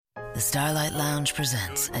the Starlight Lounge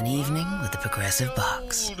presents An Evening with the Progressive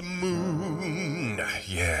Box. Old moon,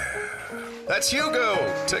 yeah. That's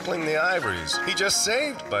Hugo, tickling the ivories. He just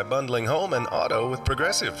saved by bundling home and auto with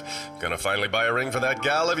Progressive. Gonna finally buy a ring for that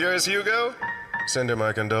gal of yours, Hugo? Send her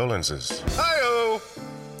my condolences. Hi-oh!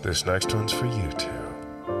 This next one's for you two.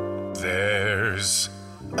 There's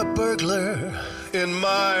a burglar in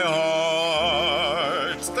my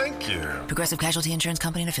heart. Thank you. Progressive Casualty Insurance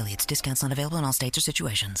Company and Affiliates. Discounts not available in all states or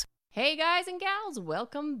situations. Hey guys and gals,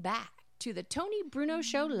 welcome back to the Tony Bruno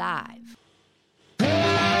Show Live.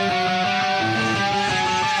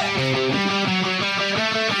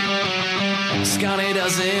 Scotty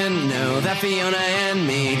doesn't know that Fiona and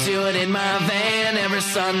me do it in my van every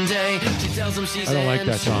Sunday. She tells him she's I don't like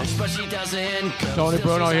that song. but she doesn't. Tony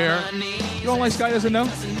Bruno here. You don't like Sky doesn't know?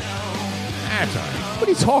 That's all right. What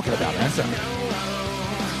are you talking about, man?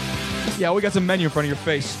 Yeah, we got some menu in front of your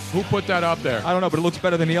face. Who put that up there? I don't know, but it looks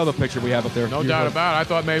better than the other picture we have up there. No doubt about it. I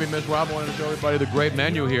thought maybe Miss Rob wanted to show everybody the great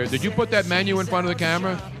menu here. Did you put that menu in front of the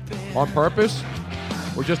camera on purpose?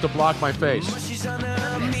 Or just to block my face?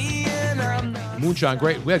 Moonshine,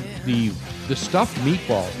 great. We had the stuffed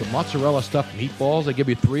meatballs, the mozzarella stuffed meatballs. They give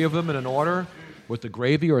you 3 of them in an order with the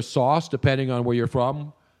gravy or sauce, depending on where you're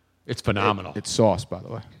from. It's phenomenal. It's sauce, by the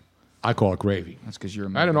way. I call it gravy. That's because you're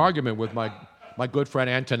I had an argument with my good friend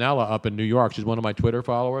Antonella up in New York. She's one of my Twitter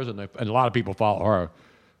followers, and a lot of people follow her.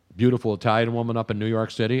 Beautiful Italian woman up in New York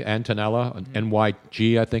City, Antonella,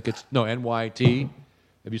 NYG, I think it's, no, NYT.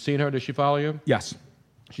 Have you seen her? Does she follow you? Yes.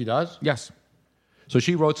 She does? Yes. So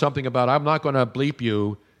she wrote something about, I'm not going to bleep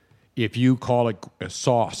you if you call it a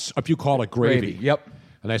sauce, if you call it gravy. Yep.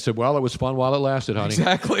 And I said, well, it was fun while it lasted, honey.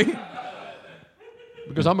 Exactly.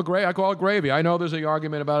 Because I call it gravy. I know there's an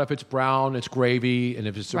argument about if it's brown, it's gravy, and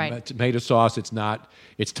if it's tomato sauce, it's not.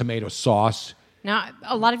 It's tomato sauce. Now,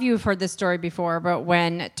 a lot of you have heard this story before, but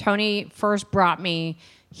when Tony first brought me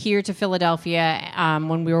here to Philadelphia,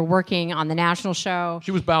 when we were working on the national show.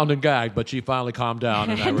 She was bound and gagged, but she finally calmed down,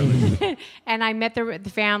 and I really... And I met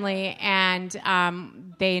the family, and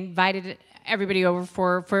they invited everybody over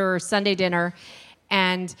for Sunday dinner,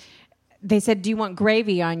 and they said, "Do you want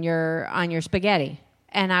gravy on your spaghetti?"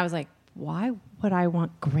 And I was like, "Why would I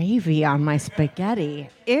want gravy on my spaghetti?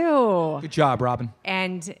 Ew." Good job, Robin.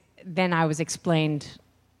 And then it was explained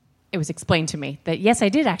to me that, yes, I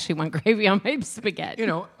did actually want gravy on my spaghetti. You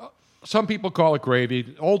know, some people call it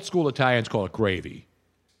gravy. Old school Italians call it gravy.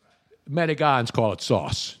 Medigans call it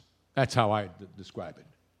sauce. That's how I describe it.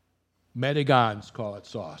 Medigans call it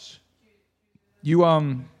sauce. You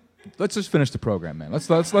let's just finish the program, man. Let's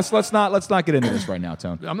not get into this right now,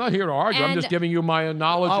 Tone. I'm not here to argue. I'm just giving you my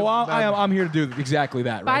knowledge. Oh, I'm here to do exactly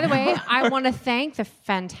that. By the way, I want to thank the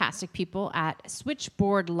fantastic people at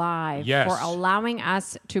Switchboard Live for allowing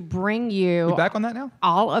us to bring you. We back on that now?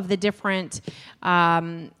 All of the different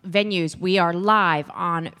venues. We are live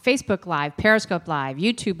on Facebook Live, Periscope Live,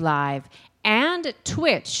 YouTube Live, and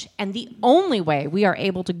Twitch. And the only way we are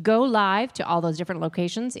able to go live to all those different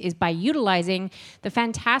locations is by utilizing the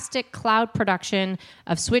fantastic cloud production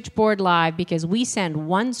of Switchboard Live, because we send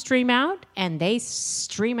one stream out and they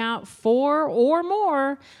stream out 4 or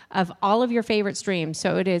more of all of your favorite streams.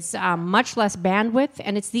 So it is much less bandwidth,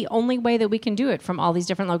 and it's the only way that we can do it from all these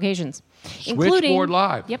different locations. Switchboard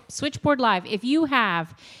Live. Yep, Switchboard Live. If you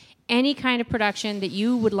have any kind of production that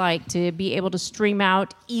you would like to be able to stream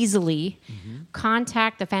out easily,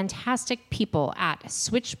 contact the fantastic people at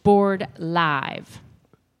Switchboard Live.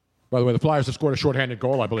 By the way, the Flyers have scored a shorthanded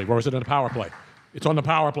goal, I believe. Or is it in the power play? It's on the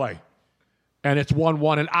power play. And it's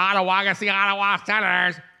 1-1 in Ottawa against the Ottawa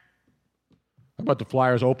Senators. How about the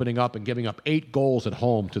Flyers opening up and giving up 8 goals at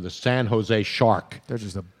home to the San Jose Shark? They're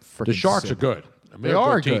just a freaking The Sharks sick. are good. I mean, They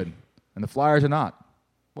are good. And the Flyers are not.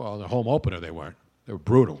 Well, the home opener, they weren't. They were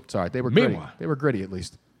brutal. It's all right. They were Meanwhile, gritty. They were gritty, at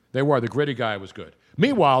least. They were. The gritty guy was good.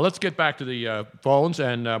 Meanwhile, let's get back to the phones,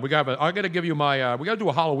 and I got to give you my. We got to do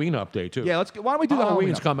a Halloween update too. Yeah, why don't we do the Halloween?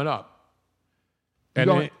 Halloween's coming up.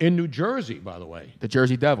 And in New Jersey, by the way. The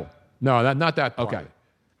Jersey Devil. No, not that part. Okay.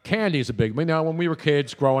 Candy's a big. Now, when we were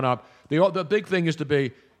kids growing up, the big thing used to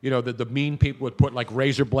be, the mean people would put like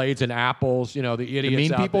razor blades in apples. The idiots. The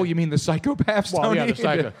mean out people? there. You mean the psychopaths? Well, Tony? yeah, the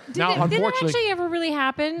psycho. Did Now, it unfortunately, actually ever really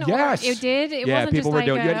happen? Yes. Or it did? It Yeah, wasn't people just were like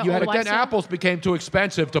doing- you had a But then apples became too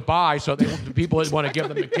expensive to buy, so the people didn't want to give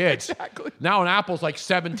them to kids. Exactly. Now an apple's like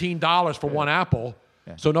 $17 for one apple.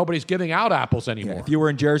 So nobody's giving out apples anymore. If you were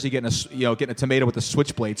in Jersey getting a tomato with the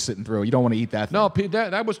switchblade sitting through, you don't want to eat that thing. No,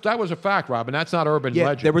 that was a fact, Robin. That's not urban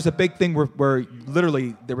legend. There was a big thing where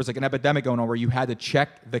literally there was like an epidemic going on where you had to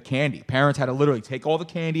check the candy. Parents had to literally take all the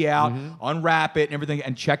candy out, unwrap it and everything,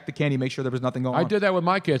 and check the candy, make sure there was nothing going on. I did that with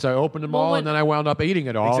my kids. I opened them all, and then I wound up eating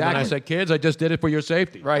it all. And then I said, kids, I just did it for your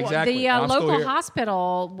safety. Right, exactly. The local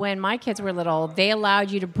hospital, when my kids were little, they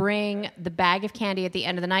allowed you to bring the bag of candy at the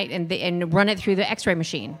end of the night and run it through the X-ray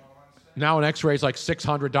machine. Now an X-ray is like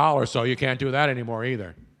 $600, so you can't do that anymore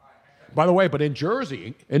either. By the way, but in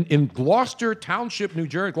Jersey, in Gloucester Township, New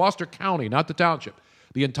Jersey, Gloucester County, not the township,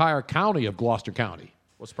 the entire county of Gloucester County.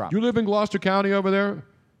 What's the problem? You live in Gloucester County over there,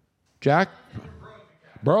 Jack?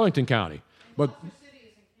 Burlington County. But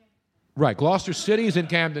right, Gloucester City is in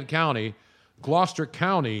Camden County. Gloucester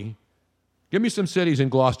County, give me some cities in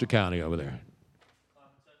Gloucester County over there.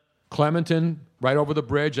 Clementon, right over the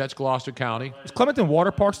bridge, that's Gloucester County. Is Clementon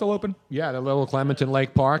Water Park still open? Yeah, the little Clementon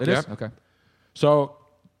Lake Park. It is? Okay. So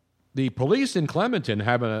the police in Clementon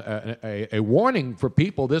have a warning for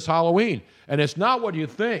people this Halloween, and it's not what you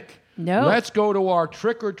think. No. Let's go to our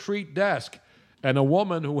trick-or-treat desk, and a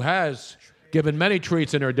woman who has given many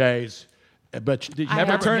treats in her days, but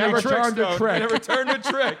never turned a trick. Never turned a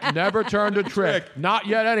trick. Never turned a trick. Not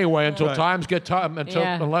yet anyway, until times get tough.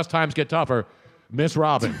 Unless times get tougher. Miss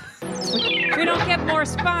Robin. If we don't get more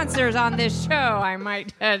sponsors on this show,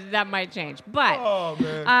 that might change.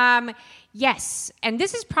 But yes, and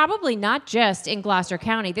this is probably not just in Gloucester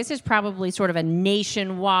County. This is probably sort of a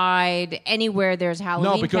nationwide, anywhere there's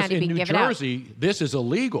Halloween candy being given out. No, because in New Jersey, this is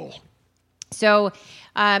illegal. So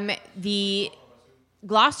the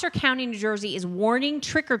Gloucester County, New Jersey is warning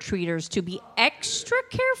trick-or-treaters to be extra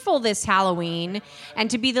careful this Halloween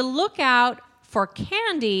and to be the lookout for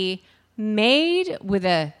candy made with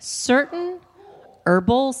a certain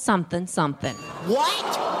herbal something.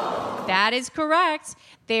 What? That is correct.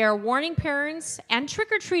 They are warning parents and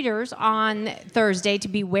trick-or-treaters on Thursday to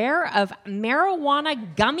beware of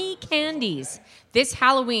marijuana gummy candies this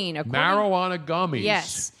Halloween. Marijuana gummies?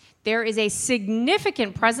 Yes. There is a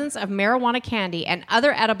significant presence of marijuana candy and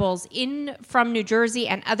other edibles from New Jersey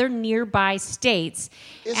and other nearby states.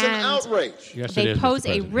 It's an outrage. Yes, they it is, pose Mr. a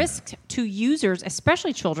President. risk to users,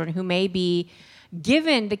 especially children, who may be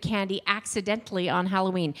given the candy accidentally on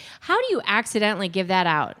Halloween. How do you accidentally give that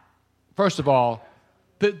out? First of all,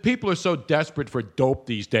 people are so desperate for dope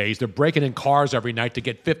these days. They're breaking in cars every night to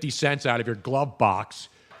get 50 cents out of your glove box.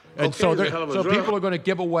 And so people are going to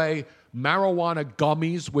give away marijuana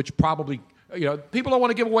gummies, which probably, people don't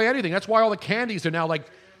want to give away anything. That's why all the candies are now like,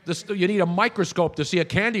 you need a microscope to see a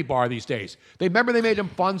candy bar these days. Remember they made them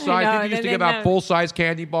fun size? People used to give out full-size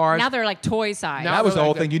candy bars. Now they're like toy size. That was the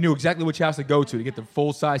whole thing. You knew exactly which house to go to get the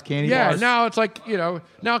full-size candy bars. Yeah, now it's like,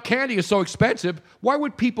 now candy is so expensive. Why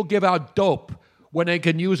would people give out dope when they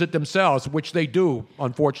can use it themselves, which they do,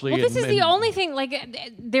 unfortunately? Well, this is the only thing,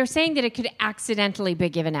 they're saying that it could accidentally be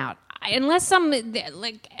given out. Unless somebody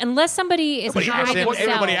is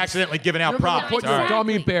Everybody accidentally giving out products. Put your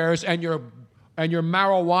gummy bears and your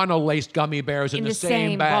marijuana-laced gummy bears in the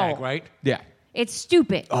same bag, bowl. right? Yeah. It's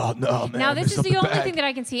stupid. Oh, no, man. Now, this is the only thing that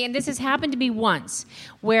I can see, and this has happened to me once,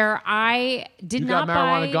 where I did not buy...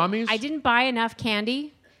 marijuana gummies? I didn't buy enough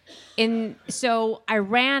candy, so I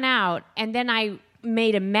ran out, and then I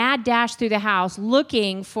made a mad dash through the house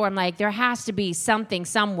looking for, I'm like, there has to be something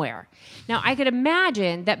somewhere. Now, I could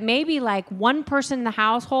imagine that maybe like one person in the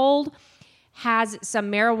household has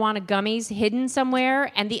some marijuana gummies hidden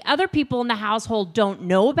somewhere, and the other people in the household don't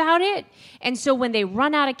know about it. And so when they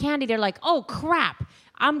run out of candy, they're like, oh, crap.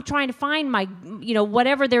 I'm trying to find my,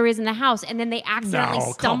 whatever there is in the house, and then they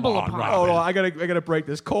accidentally stumble upon it. Oh, I gotta break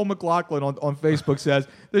this. Cole McLaughlin on Facebook says,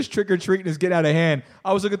 this trick-or-treating is getting out of hand.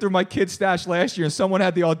 I was looking through my kid's stash last year, and someone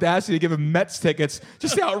had the audacity to give him Mets tickets.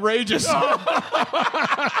 Just outrageous.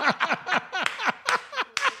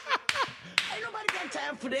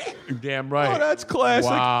 Damn right. Oh, that's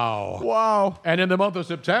classic. Wow. And in the month of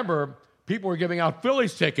September, people were giving out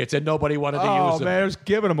Phillies tickets, and nobody wanted to use them. Oh, man, they're just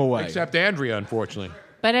giving them away. Except Andrea, unfortunately.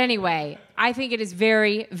 But anyway, I think it is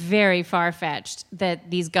very, very far-fetched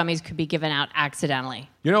that these gummies could be given out accidentally.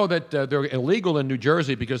 You know that they're illegal in New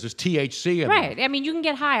Jersey because there's THC in them. Right. I mean, you can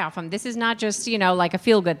get high off them. This is not just, like a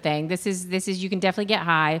feel-good thing. This is you can definitely get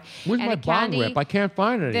high. Where's my bong rip? I can't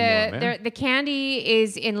find it anymore, man. The candy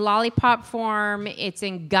is in lollipop form. It's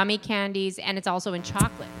in gummy candies, and it's also in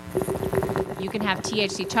chocolate. You can have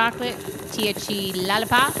THC chocolate, THC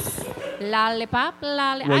lollipop.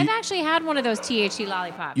 I've actually had one of those THC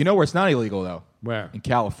lollipops. You know where it's not illegal, though? Where? In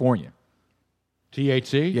California.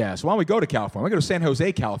 THC? Yeah, so why don't we go to California? We go to San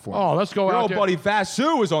Jose, California. Oh, let's go Your out old there. buddy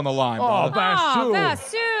Vasu is on the line, Oh, bro. Vasu.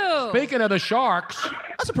 Vasu. Speaking of the Sharks.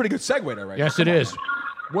 That's a pretty good segue there, right? Yes, it is.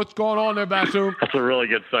 What's going on there, Vasu? That's a really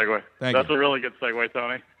good segue. Thank you. a really good segue,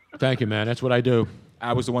 Tony. Thank you, man. That's what I do.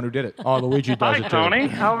 I was the one who did it. Oh, Luigi does Hi, it too. Tony.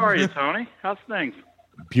 How are you, Tony? How's things?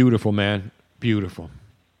 Beautiful, man. Beautiful.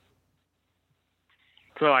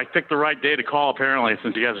 So I picked the right day to call, apparently,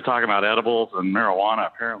 since you guys are talking about edibles and marijuana,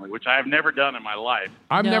 apparently, which I have never done in my life.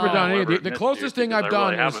 I've never done any. However, The closest thing because I've I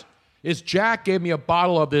really done haven't. is Jack gave me a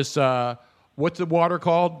bottle of this, what's the water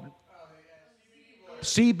called?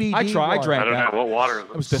 CBD I water. drank I don't that. know what water is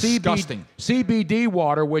It was disgusting. CBD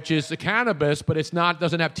water, which is the cannabis, but it's not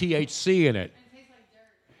doesn't have THC in it.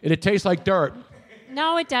 And it tastes like dirt.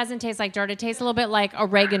 No, it doesn't taste like dirt. It tastes a little bit like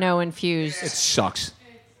oregano infused. It sucks.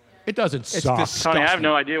 It doesn't suck. disgusting. Tony, I have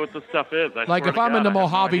no idea what this stuff is. I Like, swear if to I'm in God, the I have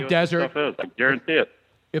no Mojave idea what this Desert- stuff is. I guarantee it.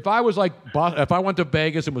 If I was like, if I went to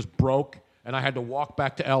Vegas and was broke, and I had to walk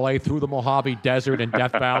back to LA through the Mojave Desert and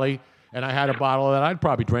Death Valley, and I had a bottle of that, I'd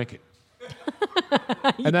probably drink it.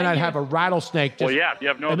 And then I'd have a rattlesnake. Just, Well, yeah, if you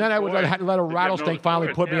have no and then I would choice. let a If you have no rattlesnake finally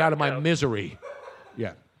choice, put me yeah, out of my yeah. misery.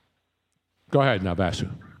 Yeah. Go ahead now, Vasu.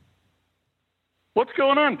 What's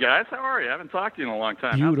going on, guys? How are you? I haven't talked to you in a long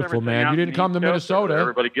time. How's Beautiful, everything man. out You in didn't the come to East Coast? Minnesota. Is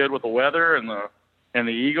everybody good with the weather and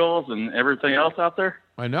the Eagles and everything else out there?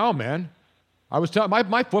 I know, man. I was telling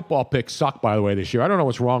my football picks suck, by the way, this year. I don't know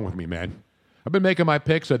what's wrong with me, man. I've been making my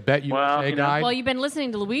picks at Bet USA Well, you know- guy. Well, you've been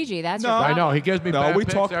listening to Luigi. That's your No. I problem. know he gives me No, bad we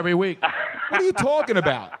picks talk- every week. What are you talking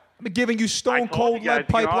about? I'm giving you I stone told cold you guys, lead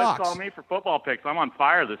pipe you always locks. call me for football picks. I'm on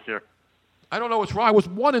fire this year. I don't know what's wrong. I was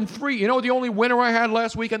 1-3. You know the only winner I had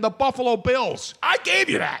last weekend? The Buffalo Bills. I gave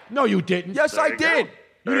you that. No, you didn't. Yes, There I you go. did. You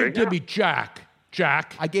There didn't you give go. me Jack.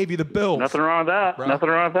 Jack. I gave you the Bills. Nothing wrong with that. Bro. Nothing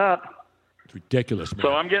wrong with that. It's ridiculous, man.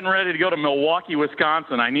 So I'm getting ready to go to Milwaukee,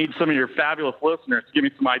 Wisconsin. I need some of your fabulous listeners to give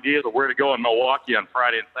me some ideas of where to go in Milwaukee on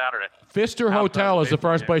Friday and Saturday. Pfister Hotel is the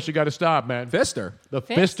first place you got to stop, man. Pfister. The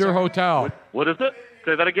Pfister. Pfister Hotel. What is it?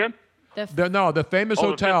 Say that again. The The famous Oh, the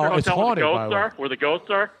hotel. Pfister It's Hotel haunted, where the by the ghosts way. are? Where the ghosts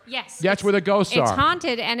are? Yes. That's where the ghosts It's are.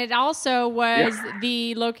 haunted, and it also was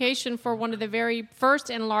the location for one of the very first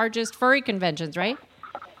and largest furry conventions, right?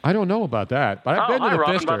 I don't know about that, but I've been to Hi, the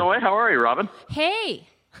Robin, Pfister. by the way. How are you, Robin? Hey.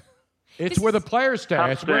 It's This where the is- players stay.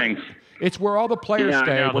 How's It's where, things? it's where all the players Yeah, I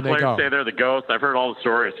stay know. when The they players go. stay there, the ghosts. I've heard all the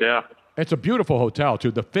stories, yeah. It's a beautiful hotel,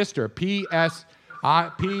 too. The Pfister. Pfister.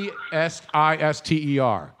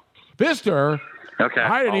 Pfister. Okay.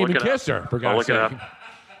 I didn't I'll look even it up. kiss her, for I'll God's look it sake. up.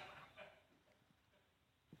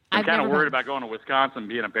 I'm I've kind never of worried been. about going to Wisconsin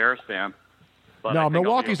being a Bears fan. But I No, think I'll be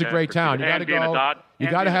Milwaukee's a okay. great town. You got to And being a go. You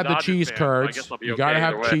and got to being a have the Dodgers cheese fan, so I curds. guess I'll be You okay got to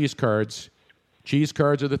have either way. cheese curds. Cheese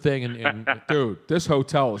curds are the thing. And Dude, this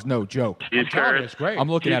hotel is no joke. Cheese telling you, curds. it's great. I'm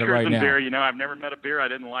looking Cheese at it curds right and now. beer. You know, I've never met a beer I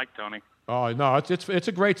didn't like, Tony. oh no, it's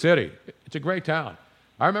a great city. It's a great town.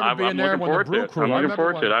 I remember I'm being there looking when the forward to Brew it. Crew. I'm I looking remember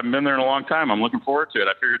forward to it. when- I haven't been there in a long time. I'm looking forward to it.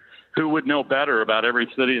 I figured who would know better about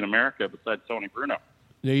every city in America besides Tony Bruno?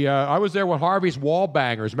 I was there with Harvey's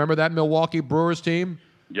Wallbangers. Remember that Milwaukee Brewers team?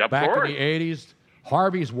 Yeah, of Back course. in the 80s.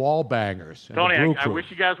 Harvey's Wallbangers. and the Tony, Brew I Crew. wish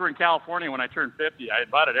you guys were in California when I turned 50. I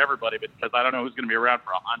invited everybody because I don't know who's going to be around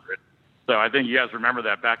for 100. So I think you guys remember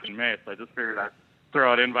that back in May. So I just figured I'd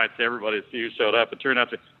throw out invites to everybody to see who showed up. It turned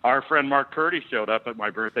out our friend Mark Purdy showed up at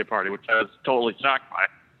my birthday party, which I was totally shocked by.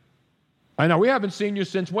 I know. We haven't seen you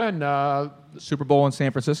since when? Super Bowl in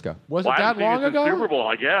San Francisco. Was Well, it I that haven't seen you long since ago? Super Bowl,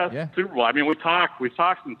 I guess. Yeah. Super Bowl. I mean, we've talked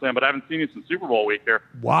since then, but I haven't seen you since Super Bowl week here.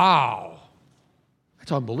 Wow.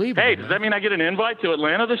 That's unbelievable. Hey, man. does that mean I get an invite to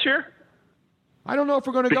Atlanta this year? I don't know if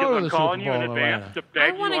we're going to Because go to I'm the calling Super you Bowl in in advance Atlanta. to beg I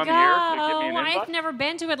you want to on go. the air to give me an invite. I've never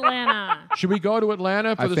been to Atlanta. Should we go to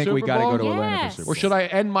Atlanta for I the think Super we got to Bowl? go to Atlanta for Yes. Super Or Bowl. should I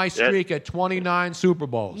end my streak at 29 Super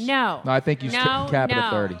Bowls? No. No, I think you No, cap it at no.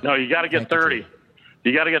 30. No, you got to get Thank you, 30.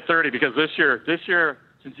 You got to get 30 because this year,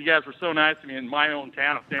 since you guys were so nice to me in my own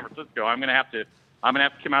town of San Francisco, I'm gonna have to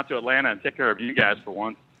come out to Atlanta and take care of you guys for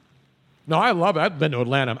once. No, I love it. I've been to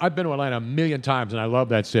Atlanta. I've been to Atlanta a million times, and I love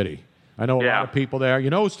that city. I know a Yeah. lot of people there. You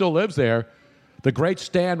know who still lives there? The great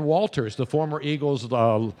Stan Walters, the former Eagles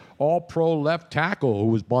all-pro left tackle who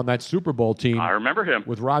was on that Super Bowl team I remember him.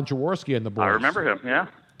 with Ron Jaworski and the boys. I remember him. Yeah.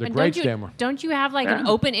 The And great don't Stan. you, don't you have like an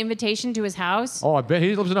Yeah. open invitation to his house? Oh, I bet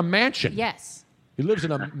he lives in a mansion. Yes. He lives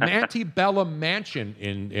in a antebellum mansion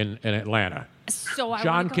in Atlanta. So I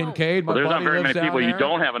John wanna go. Kincaid, my Well, there's not buddy, very lives many people down you there.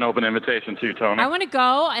 don't have an open invitation to, Tony. I want to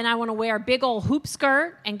go and I want to wear a big old hoop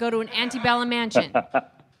skirt and go to an antebellum mansion.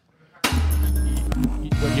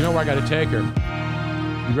 Well, you know where I got to take her.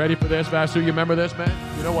 You ready for this, Vasu? You remember this, man?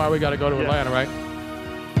 You know why we got to go to Atlanta, right?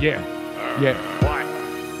 Yeah. Yeah. Why?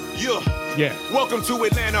 Yeah, Yeah. Welcome to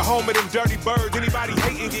Atlanta, home of them dirty birds. Anybody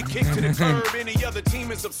hating get kicked to the curb. Any other team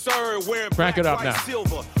is absurd. Wearing Crank it black, up white, now.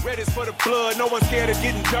 silver. Red is for the blood. No one's scared of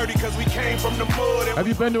getting dirty because we came from the mud. Have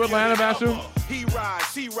you been to Atlanta, Vasu? He rides,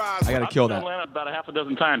 she rides. I got to kill I've been that. to Atlanta about a half a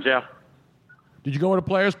dozen times, yeah. Did you go to the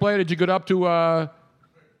Players Play? Did you get up to,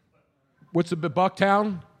 what's the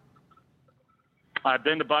Bucktown? I've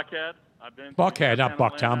been to Buckhead. I've been Buckhead, to not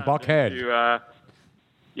Bucktown, Atlanta. I've been Buckhead.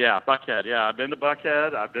 Yeah, Buckhead. Yeah, I've been to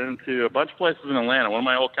Buckhead. I've been to a bunch of places in Atlanta. One of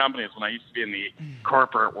my old companies, when I used to be in the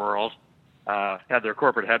corporate world, had their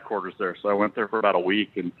corporate headquarters there. So I went there for about a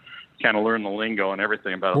week and kind of learned the lingo and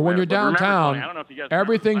everything about Well, when you're Atlanta. But remember, downtown, Tony, I don't know if you guys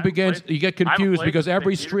everything remember, begins, you get confused because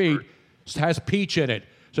every St. street has peach in it.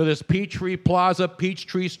 So there's Peachtree Plaza,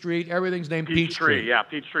 Peachtree Street, everything's named Peachtree. Yeah,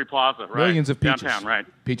 Peachtree Plaza, right? Millions of peaches. Downtown, right?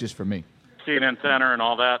 Peaches for me. CNN Center and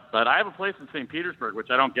all that. But I have a place in St. Petersburg, which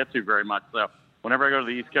I don't get to very much. So whenever I go to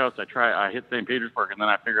the East Coast, I hit St. Petersburg, and then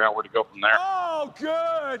I figure out where to go from there. Oh,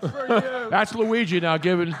 good for you. That's Luigi now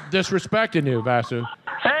giving disrespecting you, Vasu.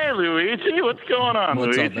 Hey, Luigi, what's going on,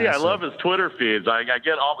 What's up, Luigi? I Vasu? love his Twitter feeds. I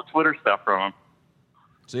get all the Twitter stuff from him.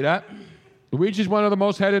 See that? Luigi's one of the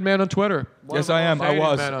most hated men on Twitter. Yes, I am. I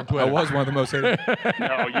was. Man on I Twitter. was one of the most hated.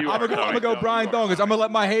 No, you I'm going to go Brian Dongers. I'm going to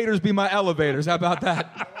let my haters be my elevators. How about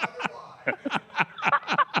that?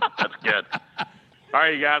 That's good. All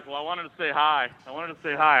right, you guys. Well, I wanted to say hi.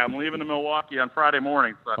 I'm leaving to Milwaukee on Friday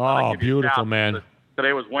morning. So I thought I'd give you a beautiful, shout. man.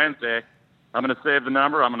 Today was Wednesday. I'm going to save the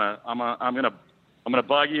number. I'm gonna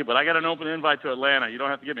bug you, but I got an open invite to Atlanta. You don't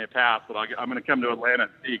have to give me a pass, but I'm going to come to Atlanta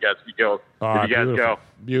and see you guys if you go. If you guys beautiful. go.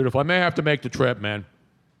 Beautiful. I may have to make the trip, man.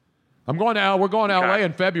 We're going to LA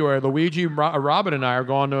in February. Luigi, Robin, and I are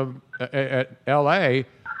going to LA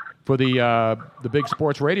for the big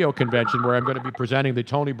sports radio convention where I'm going to be presenting the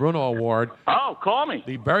Tony Bruno Award. Oh, call me.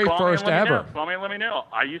 The very Call first me and let me ever. know. Call me and let me know.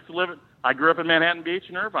 I grew up in Manhattan Beach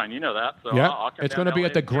and Irvine. You know that. So Yeah, I'll come it's down going to be LA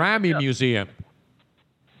at the and- Grammy yeah. Museum.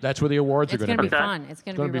 That's where the awards It's are going to be. fun. It's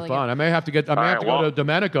going to be really fun. good. I may have to go to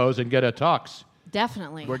Domenico's and get a tux.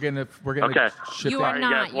 Definitely. We're getting Okay. ship You that. are All right,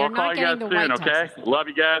 not. guys. You're We'll call not you guys getting the soon, white okay? tuxes. Love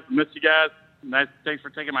you guys. Miss you guys. Nice. Thanks for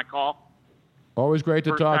taking my call. Always great to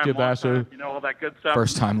First talk to you, time, long Vasu. time. You know all that good stuff.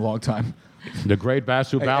 First time, long time. The great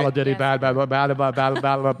Vasu Baladiddy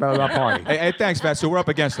party. Hey, thanks, Vasu. We're up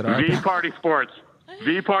against it, all right? V Party Sports.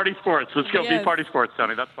 V Party Sports. Let's go. Yes. V Party Sports,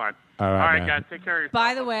 Tony. That's fine. All right, man. guys. Take care of yourself.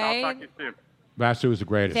 By the way, I'll talk to you soon. Vasu is the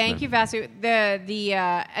greatest. thank man. you, Vasu.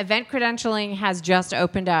 The event credentialing has just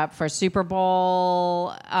opened up for Super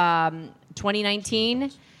Bowl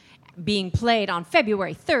 2019, being played on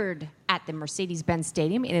February 3rd at the Mercedes-Benz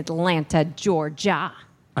Stadium in Atlanta, Georgia.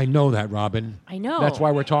 I know that, Robin. I know. That's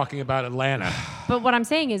why we're talking about Atlanta. But what I'm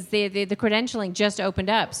saying is the credentialing just opened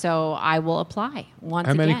up, so I will apply once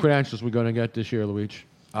How many again. credentials are we going to get this year, Luigi?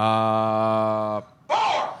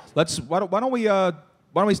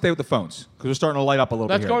 Why don't we stay with the phones? Because we're starting to light up a little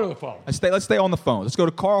Let's bit go here. to the phone. Let's stay on the phone. Let's go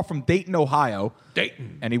to Carl from Dayton, Ohio.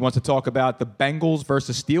 Dayton. And he wants to talk about the Bengals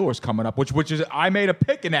versus Steelers coming up, which is I made a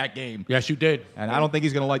pick in that game. Yes, you did. And I don't think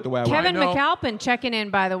he's going to like the way I went. Kevin I know. McAlpin checking in,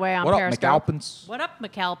 by the way, on What up, Periscope. McAlpins? What up,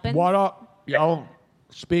 McAlpin? What up? Yo,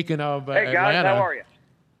 speaking of Hey guys, Atlanta. how are you?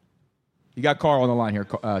 You got Carl on the line here,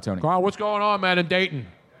 Tony. Carl, what's going on, man, in Dayton?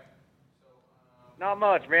 Not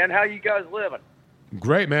much, man. How you guys living?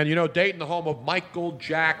 Great, man. You know, Dayton, the home of Michael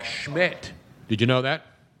Jack Schmidt. Did you know that?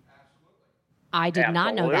 I did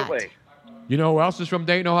not know that. Absolutely. You know who else is from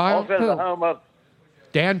Dayton, Ohio? Also the home of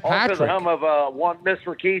Dan Patrick. also the home of one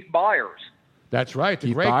Mr. Keith Byers. That's right, the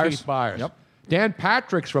Keith great Byers. Keith Byers. Yep. Dan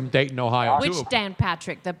Patrick's from Dayton, Ohio, Which too. Dan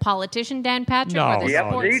Patrick? The politician Dan Patrick? No, or the Yep,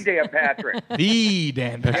 sports? the Dan Patrick. The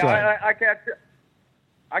Dan Patrick. Yeah,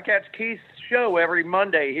 I catch Keith's show every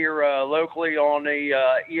Monday here locally on the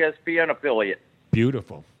ESPN affiliate.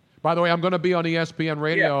 Beautiful. By the way, I'm going to be on ESPN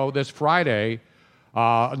Radio this Friday.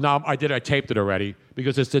 No, I taped it already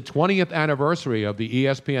because it's the 20th anniversary of the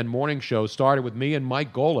ESPN morning show. Started with me and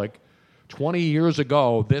Mike Golick 20 years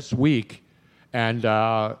ago this week. And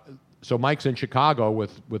so Mike's in Chicago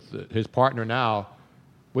with his partner now.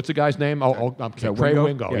 What's the guy's name? I'm kidding. Trey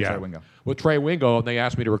Wingo. Yeah, Trey Wingo. With Trey Wingo, and they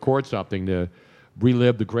asked me to record something to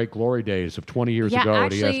relive the great glory days of 20 years ago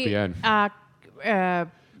actually, at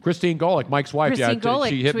ESPN. Christine Golick, Mike's wife, Christine Golick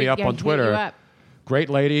she hit me up on hit Twitter. you up. Great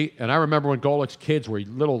lady. And I remember when Golick's kids were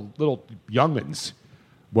little youngins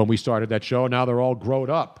when we started that show. Now they're all grown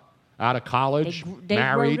up, out of college, They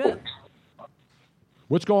married. growed up.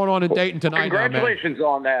 What's going on in Dayton tonight, now, man? Congratulations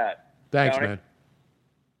on that. Thanks, Tony. man.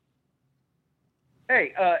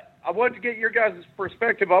 Hey, I wanted to get your guys'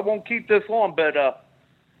 perspective. I won't keep this long, but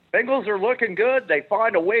Bengals are looking good. They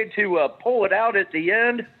find a way to pull it out at the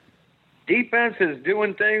end. defense is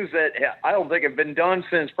doing things that I don't think have been done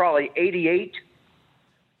since probably '88.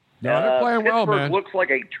 No, they're playing well, Pittsburgh man. looks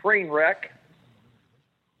like a train wreck.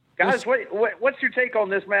 Guys, what's your take on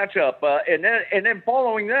this matchup? And then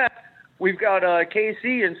following that, we've got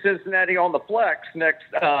KC and Cincinnati on the flex next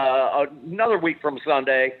another week from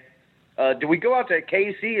Sunday. Do we go out to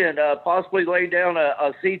KC and possibly lay down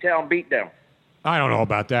a C-Town beatdown? I don't know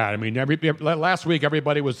about that. I mean, last week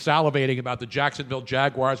everybody was salivating about the Jacksonville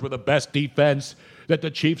Jaguars were the best defense that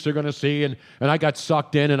the Chiefs are going to see, and I got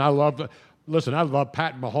sucked in, and I love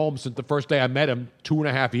Pat Mahomes since the first day I met him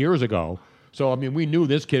 2.5 years ago. So, I mean, we knew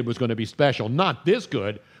this kid was going to be special. Not this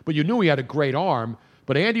good, but you knew he had a great arm.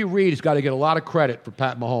 But Andy Reid has got to get a lot of credit for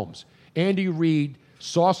Pat Mahomes. Andy Reid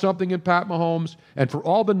saw something in Pat Mahomes, and for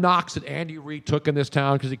all the knocks that Andy Reid took in this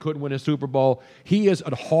town because he couldn't win a Super Bowl, he is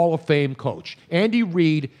a Hall of Fame coach. Andy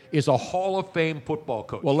Reid is a Hall of Fame football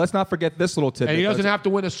coach. Well, let's not forget this little tidbit. And he doesn't have to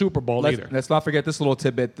win a Super Bowl either. Let's not forget this little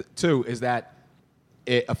tidbit, too, is that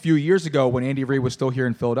a few years ago when Andy Reid was still here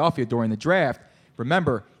in Philadelphia during the draft,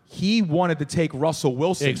 remember, he wanted to take Russell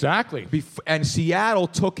Wilson. Exactly. And Seattle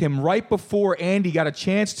took him right before Andy got a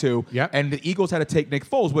chance to. Yep. And the Eagles had to take Nick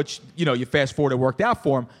Foles, which, you fast forward, it worked out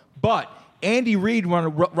for him. But Andy Reid wanted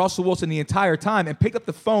Russell Wilson the entire time and picked up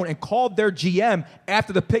the phone and called their GM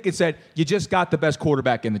after the pick and said, you just got the best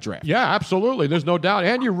quarterback in the draft. Yeah, absolutely. There's no doubt.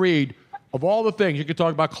 Andy Reid, of all the things, you could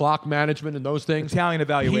talk about clock management and those things. Italian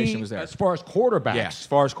evaluation was there. As far as quarterbacks. Yeah, as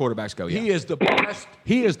far as quarterbacks go, yeah. He is the best.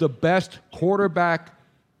 He is the best quarterback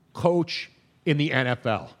coach in the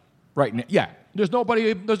NFL. Right now, yeah. There's nobody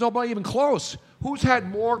even close. Who's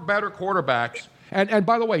had better quarterbacks? And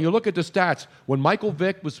by the way, you look at the stats. When Michael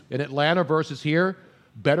Vick was in Atlanta versus here,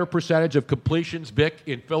 better percentage of completions Vick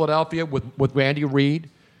in Philadelphia with Andy Reid.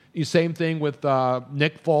 The same thing with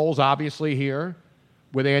Nick Foles, obviously here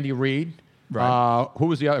with Andy Reid. Right. Who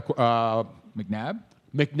was the other?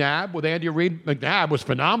 McNabb with Andy Reid. McNabb was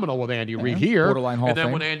phenomenal with Andy Reid here. Borderline Hall and then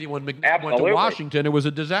of when Fame. McNabb went to Washington, it was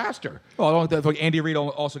a disaster. Well, Andy Reid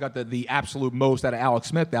also got the absolute most out of Alex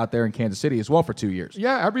Smith out there in Kansas City as well for 2 years.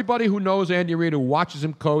 Yeah, everybody who knows Andy Reid, who watches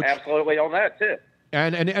him coach. Absolutely on that, too.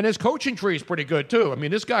 And his coaching tree is pretty good, too. I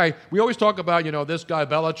mean, this guy, we always talk about, this guy,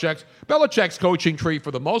 Belichick's coaching tree,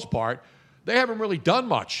 for the most part, they haven't really done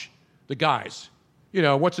much, the guys.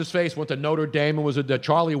 What's his face? Went to Notre Dame and was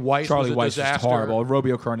Charlie Weiss was a disaster. Was horrible.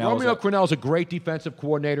 Romeo Crennel's a great defensive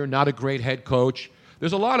coordinator, not a great head coach.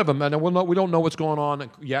 There's a lot of them, and we don't know what's going on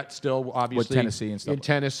yet. Still, obviously, with Tennessee and stuff. In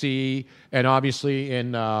Tennessee, and obviously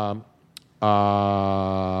in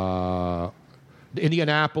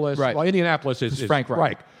Indianapolis. Right. Well, Indianapolis is Frank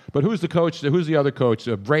Reich. But who's the coach? Who's the other coach?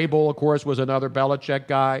 Vrabel, of course, was another Belichick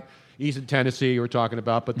guy. He's in Tennessee. You were talking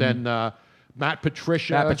about, but then Matt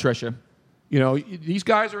Patricia. These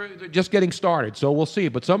guys are just getting started, so we'll see.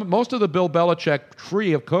 But most of the Bill Belichick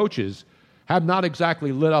tree of coaches have not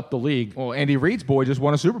exactly lit up the league. Well, Andy Reid's boy just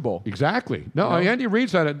won a Super Bowl. Exactly. No, Andy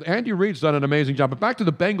Reid's done an amazing job. But back to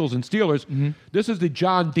the Bengals and Steelers, this is the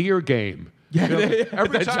John Deere game. Yeah,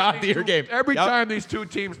 every time time these two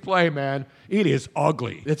teams play, man, it is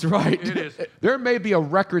ugly. That's right. It is. There may be a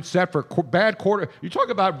record set for bad quarter. You talk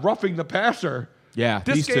about roughing the passer. Yeah,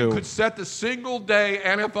 this game could set the single-day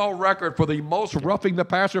NFL record for the most roughing the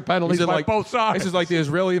passer penalties by both sides. This is like the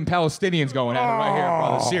Israeli and Palestinians going at it right here,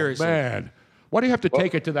 brother. Seriously, man. Why do you have to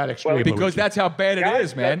take it to that extreme? Well, because Luigi? that's how bad it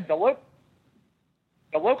is, man.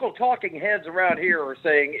 The local talking heads around here are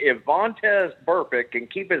saying if Vontaze Burfict can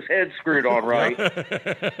keep his head screwed on right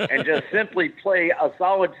and just simply play a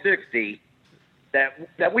solid 60,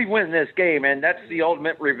 that we win this game, and that's the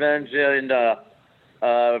ultimate revenge. And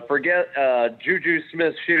forget Juju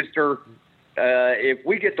Smith-Schuster. If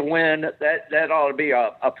we get the win, that ought to be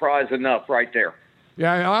a prize enough right there.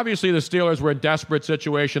 Yeah, obviously the Steelers were in desperate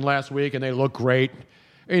situation last week, and they look great.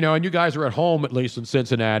 And you guys are at home, at least in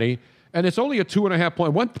Cincinnati. And it's only a 2.5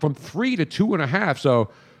 point. Went from 3 to 2.5. So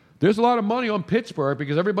there's a lot of money on Pittsburgh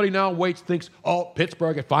because everybody now thinks,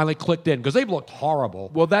 Pittsburgh, it finally clicked in because they've looked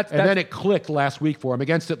horrible. Well, then it clicked last week for them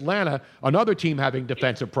against Atlanta, another team having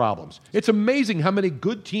defensive problems. It's amazing how many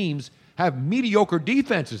good teams have mediocre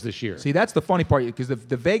defenses this year. See, that's the funny part because the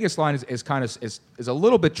Vegas line is a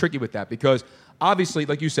little bit tricky with that because obviously,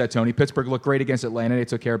 like you said, Tony, Pittsburgh looked great against Atlanta. They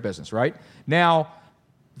took care of business, right? Now,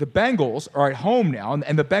 the Bengals are at home now,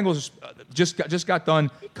 and the Bengals just got done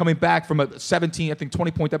coming back from a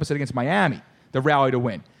 20-point deficit against Miami, the rally to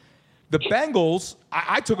win. The Bengals,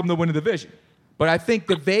 I took them to win the division. But I think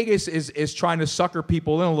that Vegas is trying to sucker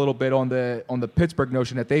people in a little bit on the Pittsburgh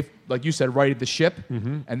notion that they've, like you said, righted the ship,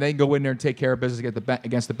 and they can go in there and take care of business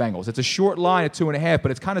against the Bengals. It's a short line at 2.5, but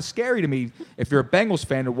it's kind of scary to me if you're a Bengals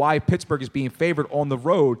fan and why Pittsburgh is being favored on the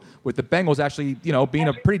road with the Bengals actually, being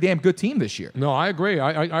a pretty damn good team this year. No, I agree.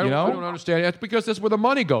 I don't understand. That's because that's where the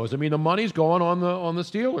money goes. I mean, the money's going on the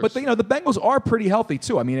Steelers. But the Bengals are pretty healthy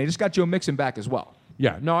too. I mean, they just got Joe Mixon back as well.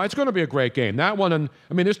 Yeah, no, it's going to be a great game. That one, and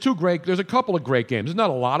I mean, there's a couple of great games. There's not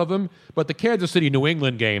a lot of them, but the Kansas City-New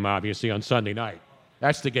England game, obviously, on Sunday night.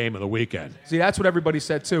 That's the game of the weekend. See, that's what everybody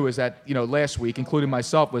said, too, is that, last week, including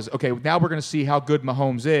myself, was, okay, now we're going to see how good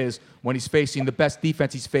Mahomes is when he's facing the best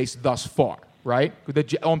defense he's faced thus far, right?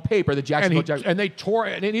 On paper, the Jacksonville Jaguars. And they tore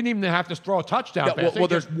it, and they didn't even have to throw a touchdown pass. They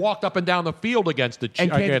just walked up and down the field against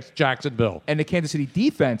Jacksonville. And the Kansas City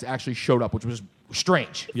defense actually showed up, which was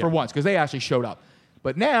strange for once, because they actually showed up.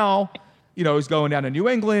 But now, he's going down to New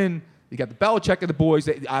England. You got the Belichick and the boys.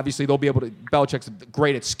 Obviously, they'll be able to. Belichick's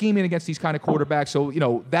great at scheming against these kind of quarterbacks.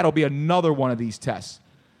 So that'll be another one of these tests.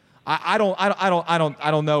 I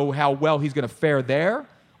don't know how well he's going to fare there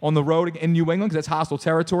on the road in New England because that's hostile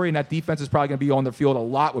territory, and that defense is probably going to be on the field a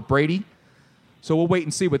lot with Brady. So we'll wait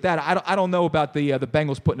and see with that. I don't know about the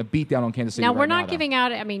Bengals putting a beat down on Kansas City. Now, we're not giving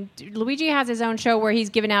out, I mean, Luigi has his own show where he's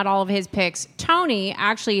giving out all of his picks. Tony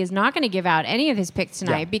actually is not going to give out any of his picks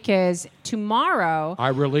tonight because tomorrow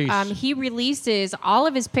he releases all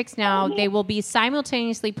of his picks now. They will be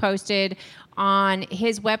simultaneously posted on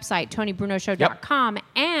his website, TonyBrunoShow.com,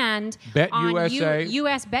 and on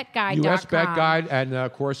USBetGuide.com. US Bet Guide, and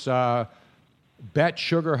of course,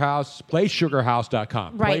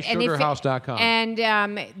 PlaySugarHouse.com. Right. PlaySugarHouse.com.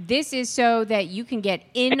 And this is so that you can get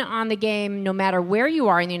in on the game no matter where you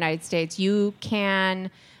are in the United States. You can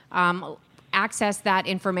access that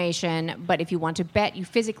information, but if you want to bet, you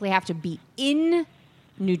physically have to be in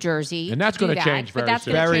New Jersey. And that's going to change very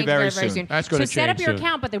soon. Very soon. That's going to change So set up your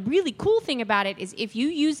account, but the really cool thing about it is if you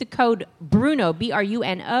use the code BRUNO,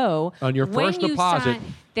 BRUNO, on your first deposit,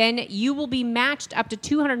 then you will be matched up to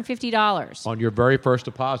 $250 on your very first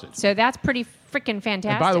deposit. So that's pretty freaking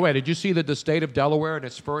fantastic. And by the way, did you see that the state of Delaware in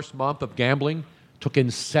its first month of gambling took in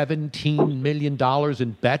 $17 million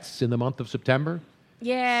in bets in the month of September?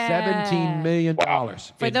 Yeah. $17 million in Delaware.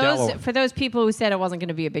 For those people who said it wasn't going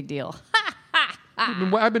to be a big deal.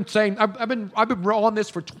 I've been saying I've been on this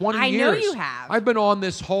for 20 years. I know you have. I've been on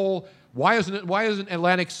this whole why doesn't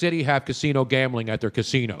Atlantic City have casino gambling at their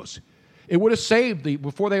casinos? It would have saved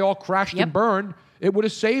before they all crashed and burned. It would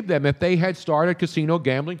have saved them if they had started casino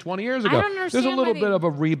gambling 20 years ago. I don't understand. There's a little bit of a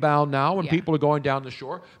rebound now when people are going down the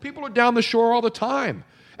shore. People are down the shore all the time.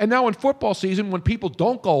 And now in football season, when people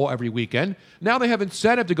don't go every weekend, now they have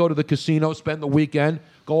incentive to go to the casino, spend the weekend,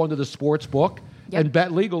 go into the sports book, and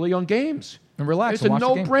bet legally on games. And relax. It's a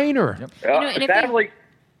no-brainer.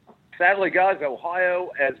 Sadly, guys,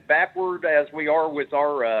 Ohio, as backward as we are with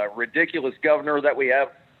our ridiculous governor that we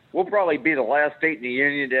have, we'll probably be the last state in the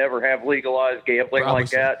union to ever have legalized gambling like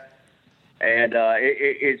that. And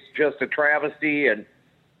it's just a travesty. And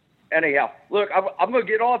anyhow, look, I'm going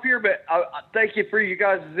to get off here, but I thank you for you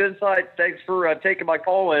guys' insight. Thanks for taking my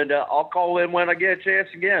call, and I'll call in when I get a chance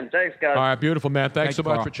again. Thanks, guys. All right, beautiful, man. Thanks so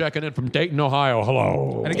much for checking in from Dayton, Ohio.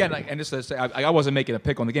 Hello. And again, just to say, I wasn't making a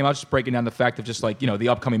pick on the game. I was just breaking down the fact of just the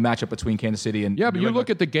upcoming matchup between Kansas City and but you look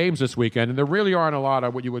at the games this weekend, and there really aren't a lot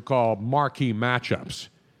of what you would call marquee matchups.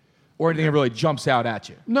 Or anything that really jumps out at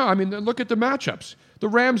you. No, I mean, look at the matchups. The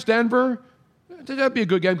Rams-Denver, that'd be a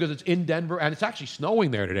good game because it's in Denver, and it's actually snowing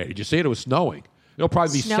there today. Did you see it? It was snowing. It'll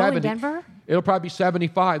probably be 70. In Denver? It'll probably be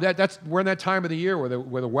 75. We're in that time of the year where the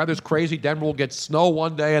weather's crazy. Denver will get snow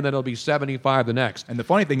one day, and then it'll be 75 the next. And the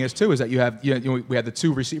funny thing is, too, is that we had the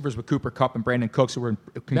two receivers with Cooper Kupp and Brandon Cooks who were in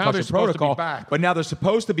concussion protocol. But now they're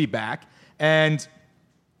supposed to be back, and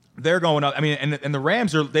they're going up. I mean, and the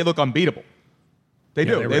Rams they look unbeatable. They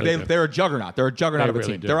do. They're a juggernaut. They're a juggernaut of a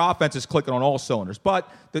team. Their offense is clicking on all cylinders. But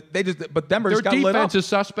Denver just got lit up. Their defense is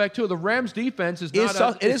suspect too. The Rams' defense is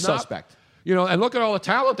suspect. And look at all the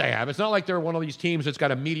talent they have. It's not like they're one of these teams that's got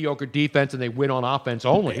a mediocre defense and they win on offense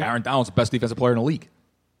only. Aaron Donald's the best defensive player in the league.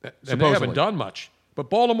 And they haven't done much. But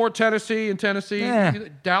Baltimore, Tennessee,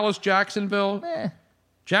 Dallas, Jacksonville.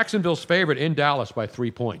 Jacksonville's favorite in Dallas by 3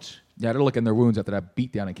 points. Yeah, they're licking their wounds after that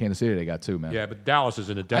beatdown in Kansas City they got too, man. Yeah, but Dallas is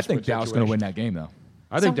in a desperate situation. I think Dallas is going to win that game, though.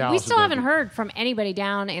 We still haven't heard from anybody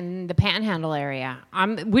down in the Panhandle area,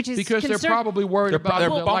 which is because they're probably worried about they're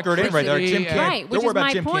bunkered in right there. Which is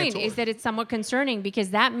my point is that it's somewhat concerning because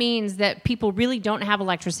that means that people really don't have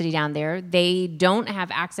electricity down there. They don't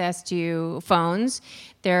have access to phones.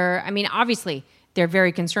 Obviously, they're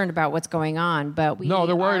very concerned about what's going on. But No,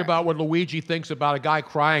 they're worried about what Luigi thinks about a guy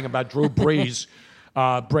crying about Drew Brees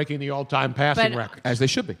breaking the all-time passing record. As they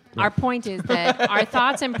should be. Our point is that our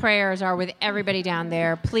thoughts and prayers are with everybody down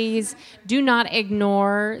there. Please do not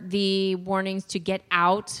ignore the warnings to get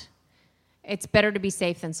out. It's better to be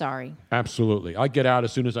safe than sorry. Absolutely. I get out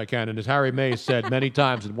as soon as I can. And as Harry Mays said many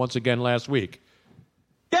times, and once again last week,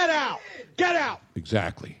 Get out! Get out!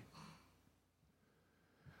 exactly.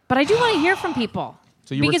 But I do want to hear from people.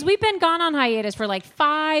 So because we've been gone on hiatus for like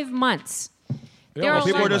 5 months. People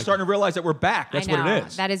are just starting to realize that we're back. That's I know. what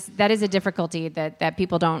it is. That is a difficulty that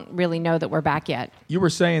people don't really know that we're back yet. You were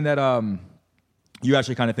saying that you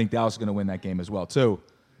actually kind of think Dallas is going to win that game as well, too.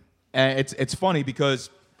 And it's funny because...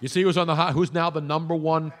 You see who's who's now the number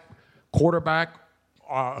one quarterback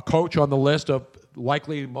coach on the list of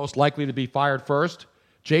most likely to be fired first?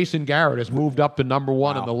 Jason Garrett has moved up to number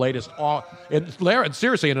one in the latest.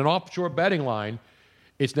 Seriously, in an offshore betting line,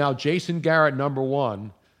 it's now Jason Garrett number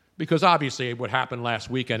one because obviously what happened last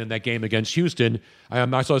weekend in that game against Houston.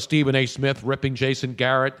 I saw Stephen A. Smith ripping Jason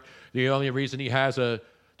Garrett. The only reason he has a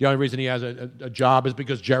job is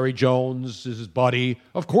because Jerry Jones is his buddy.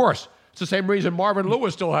 Of course. It's the same reason Marvin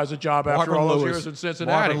Lewis still has a job after all those years in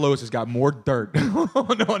Cincinnati. Marvin Lewis has got more dirt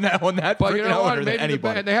on that. But you know what? Than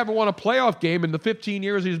anybody. They haven't won a playoff game in the 15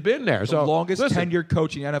 years he's been there. The longest tenured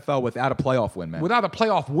coach in the NFL without a playoff win, man. Without a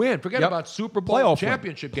playoff win. Forget about Super Bowl Playoff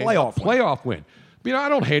championship win. game. Playoff win. But, you know, I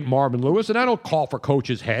don't hate Marvin Lewis, and I don't call for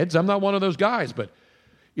coaches' heads. I'm not one of those guys. But,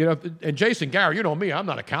 you know, and Jason Garrett, you know me, I'm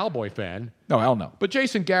not a Cowboy fan. No, hell no. But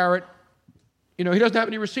Jason Garrett, you know, he doesn't have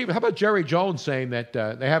any receivers. How about Jerry Jones saying that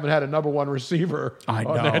they haven't had a number one receiver on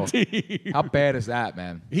that team? How bad is that,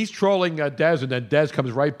 man? He's trolling Dez, and then Dez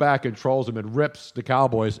comes right back and trolls him and rips the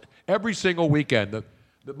Cowboys every single weekend. The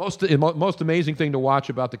most amazing thing to watch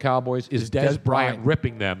about the Cowboys is Dez Bryant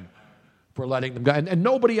ripping them for letting them go. And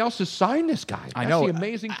nobody else has signed this guy. I know. That's the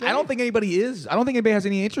amazing thing. I don't think anybody is. I don't think anybody has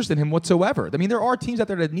any interest in him whatsoever. I mean, there are teams out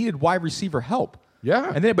there that needed wide receiver help.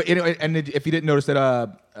 Yeah. And then, if you didn't notice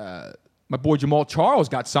that my boy Jamal Charles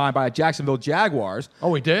got signed by the Jacksonville Jaguars.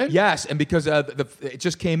 Oh, he did? Yes, and because it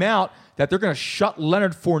just came out that they're going to shut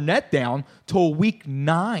Leonard Fournette down till week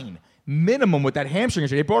 9 minimum with that hamstring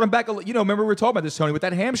injury. They brought him back. Remember we were talking about this, Tony, with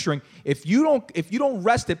that hamstring. If you don't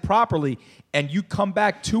rest it properly and you come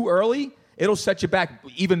back too early, it'll set you back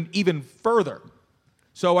even further.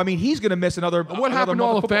 So, I mean, he's going to miss another. What happened to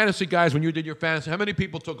all the fantasy guys when you did your fantasy? How many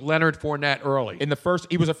people took Leonard Fournette early?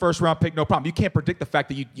 He was a first-round pick, no problem. You can't predict the fact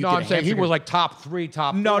that you No, I'm saying he was like top 3,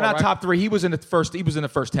 top 4. No, not right? top 3. He was in the first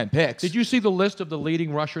 10 picks. Did you see the list of the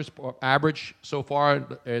leading rushers average so far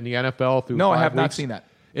in the NFL through 5 No, I have not weeks? seen that.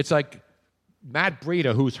 It's like Matt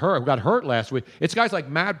Breida, who got hurt last week. It's guys like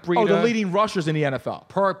Matt Breida. Oh, the leading rushers in the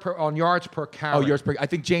NFL. On yards per carry. Oh, yards per. I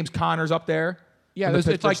think James Conner's up there. Yeah,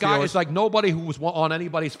 it's like nobody who was on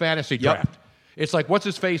anybody's fantasy draft. It's like what's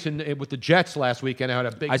his face with the Jets last weekend? Had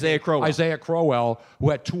a big Isaiah Crowell, who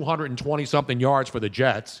had 220 something yards for the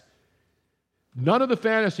Jets. None of the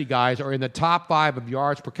fantasy guys are in the top 5 of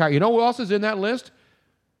yards per carry. You know who else is in that list?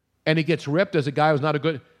 And he gets ripped as a guy who's not a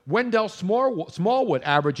good. Wendell Smallwood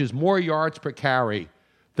averages more yards per carry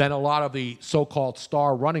than a lot of the so-called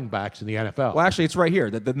star running backs in the NFL. Well, actually, it's right here.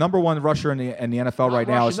 The number one rusher in the NFL right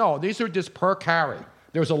now is... No, these are just per carry.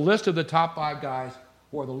 There's a list of the top 5 guys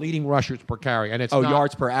who are the leading rushers per carry. And it's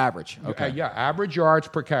yards per average. Okay. Average yards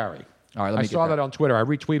per carry. All right, I saw that on Twitter. I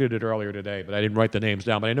retweeted it earlier today, but I didn't write the names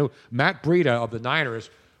down. But I knew Matt Breida of the Niners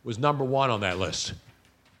was number 1 on that list.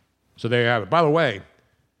 So there you have it. By the way,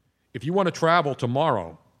 if you want to travel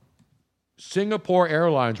tomorrow, Singapore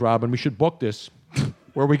Airlines, Robin, we should book this.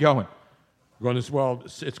 Where are we going? It's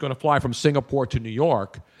going to fly from Singapore to New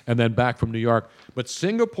York and then back from New York. But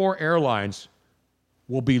Singapore Airlines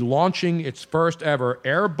will be launching its first ever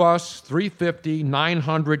Airbus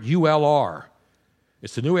 350-900 ULR.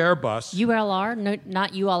 It's the new Airbus. ULR? No,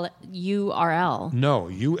 not URL. No,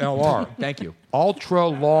 ULR. Thank you. Ultra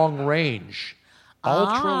long range.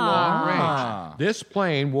 Long range. This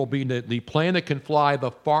plane will be the plane that can fly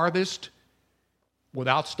the farthest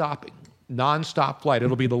without stopping. Non-stop flight.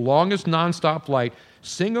 It'll be the longest non-stop flight.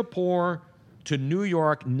 Singapore to New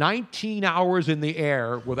York, 19 hours in the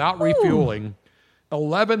air without refueling.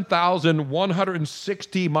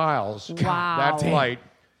 11,160 miles. Wow. That flight.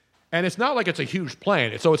 And it's not like it's a huge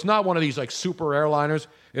plane. So it's not one of these like super airliners.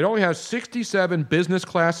 It only has 67 business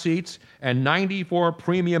class seats and 94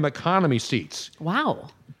 premium economy seats.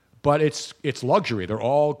 Wow. But it's luxury.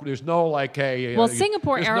 There's no like a Well,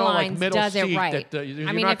 Singapore there's Airlines no, like, does it seat right. that, you're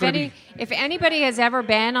I mean, not gonna be- if anybody has ever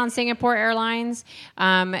been on Singapore Airlines,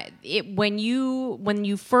 when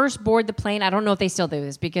you first board the plane, I don't know if they still do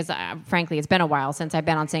this because frankly, it's been a while since I've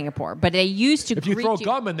been on Singapore. But they used to if you greet throw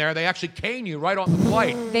gum in there, they actually cane you right on the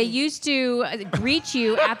flight. They used to greet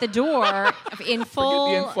you at the door in full.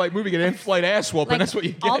 Forget the in-flight movie, get in-flight ass whooping. Like, That's what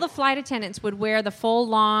you get. all the flight attendants would wear the full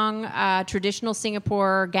long traditional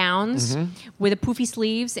Singapore gowns with the poofy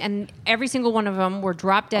sleeves, and every single one of them were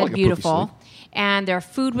drop dead like a poofy beautiful. And their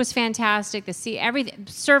food was fantastic. Everything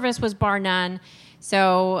service was bar none.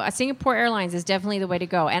 So Singapore Airlines is definitely the way to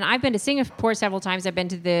go. And I've been to Singapore several times. I've been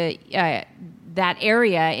to the that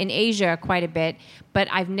area in Asia quite a bit, but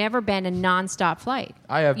I've never been a nonstop flight.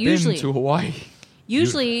 I have been to Hawaii.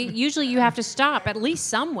 Usually you have to stop at least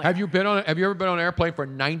somewhere. Have you ever been on an airplane for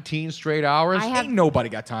 19 straight hours? Ain't nobody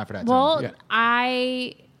got time for that. Well, Tony.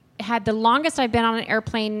 I had the longest I've been on an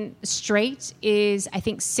airplane straight is I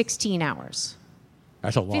think 16 hours.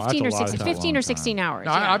 That's a lot. 15 or that's a lot 16, of time. 15 or 16 hours.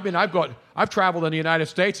 No, yeah. I've traveled in the United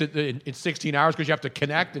States in 16 hours because you have to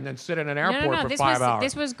connect and then sit in an airport for 5 hours.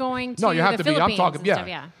 This was going to No, you have the to be. Philippines I'm talking. and stuff,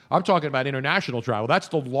 yeah. I'm talking about international travel. That's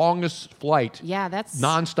the longest flight. Yeah, that's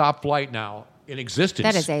nonstop flight now in existence.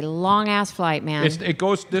 That is a long ass flight, man. It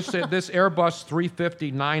goes. This Airbus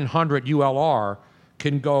 350-900 ULR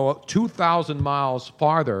can go 2,000 miles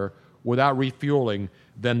farther without refueling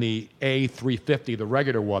than the A350, the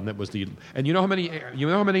regular one that was the. And you know how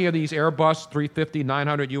many of these Airbus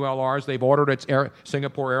 350-900 ULRs they've ordered at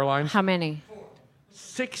Singapore Airlines? How many?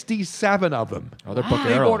 67 of them. Oh, they're booked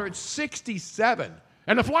They've early. ordered 67.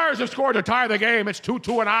 And the Flyers have scored to tie the game. It's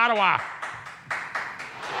 2-2 in Ottawa.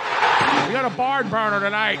 We got a barn burner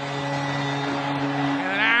tonight. In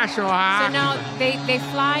the National Hockey. So now they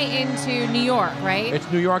fly into New York, right? It's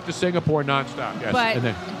New York to Singapore nonstop. Yes. But And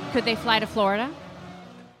then, could they fly to Florida?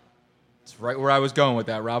 That's right where I was going with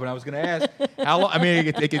that, Robin. I was going to ask how long. I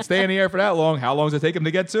mean, they can stay in the air for that long. How long does it take them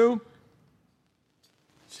to get to?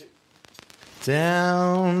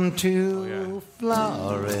 Down to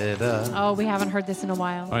Florida. Oh, we haven't heard this in a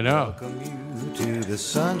while. I know. To the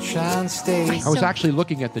Sunshine State. I was actually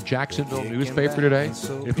looking at the Jacksonville newspaper today.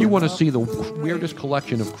 If you want to see the weirdest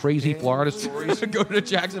collection of crazy Florida stories, Go to the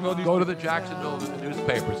Jacksonville. go to the Jacksonville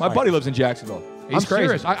newspapers. My buddy lives in Jacksonville. He's I'm crazy.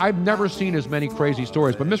 serious. I've never seen as many crazy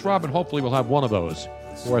stories, but Miss Robin hopefully will have one of those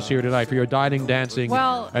for us here tonight for your dining, dancing,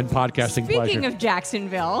 Well, and podcasting Speaking pleasure. of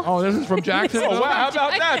Jacksonville. Oh, this is from Jacksonville. Oh, wow. How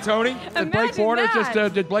about that, Tony? Did Blake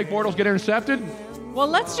Bortles did Blake Bortles get intercepted? Well,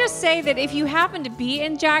 let's just say that if you happen to be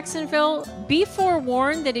in Jacksonville, be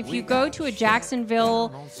forewarned that if you go to a Jacksonville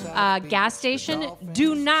gas station,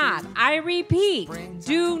 do not, I repeat,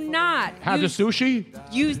 do not Have the sushi?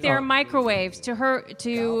 use their microwaves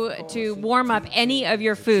to warm up any of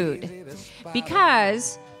your food.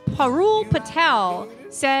 Because Parul Patel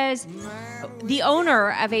says, the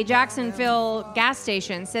owner of a Jacksonville gas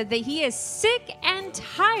station, said that he is sick and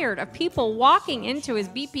tired of people walking into his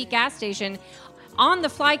BP gas station on the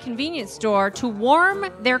fly convenience store to warm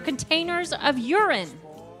their containers of urine.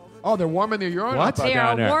 Oh, they're warming their urine up They down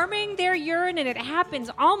are there. warming their urine, and it happens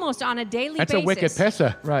almost on a daily That's basis. a wicked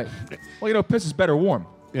pisser. Right. Well, you know, piss is better warm.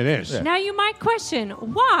 It is. Now you might question,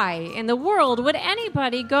 why in the world would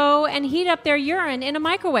anybody go and heat up their urine in a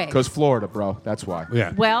microwave? Because Florida, bro. That's why.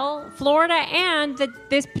 Yeah. Well, Florida and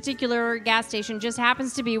this particular gas station just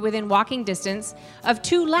happens to be within walking distance of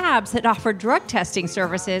two labs that offer drug testing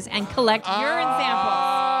services and collect urine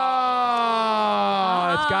samples.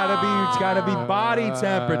 Oh, it's gotta be body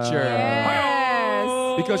temperature.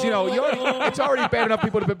 Yes. Because, you know, it's already bad enough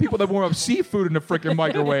people that warm up seafood in the freaking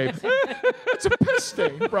microwave. It's a piss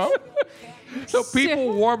stain, bro. So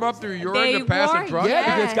people warm up their urine to pass a drug? Yeah,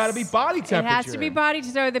 because it's got to be body temperature. It has to be body.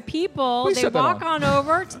 So the people, Please they set that walk on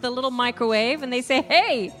over to the little microwave and they say,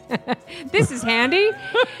 hey, this is handy.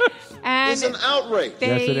 And It's an outrage. They,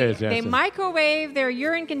 Yes, it is. Yes, they it is. microwave their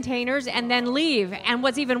urine containers and then leave. And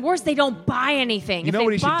what's even worse, they don't buy anything. You know If what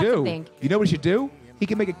they he should bought do? something- You know what he should do? He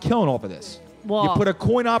can make a killing off of this. Well- You put a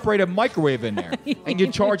coin-operated microwave in there, and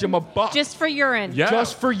you charge him $1 just for urine. Yeah.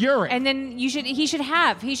 just for urine. And then he should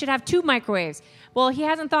have two microwaves. Well, he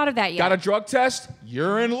hasn't thought of that yet. Got a drug test?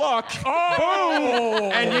 You're in luck.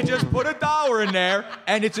 Boom! And you just put $1 in there,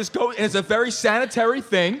 and it just goes. And it's a very sanitary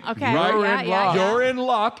thing. Okay. Right? Yeah. You're in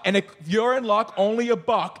luck, and if you're in luck, only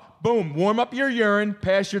 $1. Boom! Warm up your urine.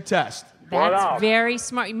 Pass your test. That's very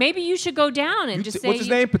smart. Maybe you should go down and just say. What's his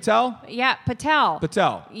name? Patel. Yeah, Patel.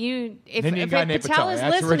 Patel. If Indian guy named Patel Patel. is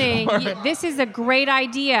That's listening, original. this is a great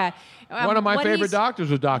idea. One of my what favorite he's- doctors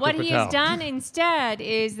was Dr. What Patel. he has done instead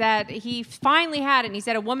is that he finally had it, and he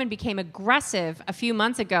said a woman became aggressive a few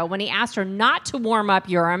months ago when he asked her not to warm up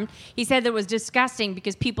urine. He said that it was disgusting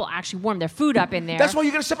because people actually warm their food up in there. That's why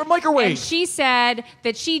you get a separate microwave. And she said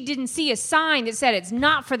that she didn't see a sign that said it's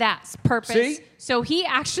not for that purpose. See? So he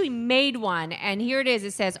actually made one, and here it is.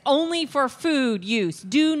 It says, only for food use.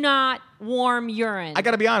 Do not warm urine. I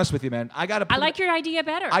got to be honest with you, man. I like your idea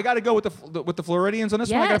better. I got to go with the Floridians on this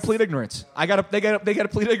one. I got Yes. to plead ignorance. They got to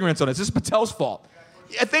plead ignorance on this. This is Patel's fault.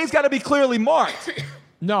 Things got to be clearly marked.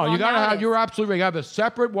 No, Well, you got to now it have. is. You're absolutely right. You have a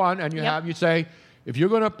separate one, and you Yep. have. You say, if you're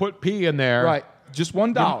going to put pee in there, Right. Just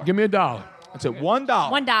 $1. Give me $1. That's it. $1.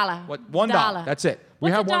 $1. What? $1. That's it. We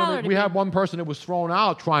What's have a one. dollar to We be? have one person that was thrown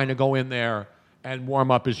out trying to go in there and warm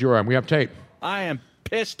up his urine. We have tape. I am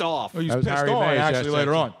pissed off. Oh, he's That was pissed Harry on Mays, actually yes,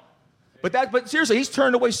 later yes. on. But seriously, he's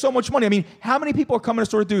turned away so much money. I mean, how many people are coming to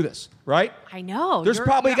sort of do this, right? I know. There's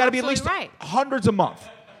probably got to be at least right. hundreds a month.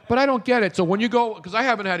 But I don't get it. So when you go, because I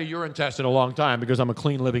haven't had a urine test in a long time because I'm a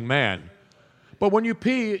clean living man. But when you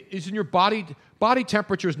pee, it's in your body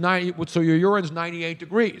temperature is 90, so your urine's 98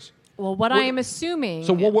 degrees. Well, what I am assuming.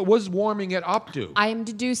 So what was warming it up to? I am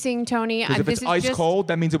deducing, Tony. Because if this it's is ice just, cold,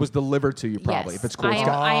 that means it was delivered to you probably. Yes. If it's cold.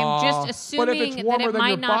 I am just assuming But if it's that warmer it than might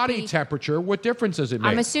your not body be. temperature, what difference does it make?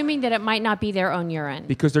 I'm assuming that it might not be their own urine.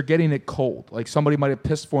 Because they're getting it cold. Like somebody might have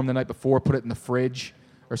pissed for him the night before, put it in the fridge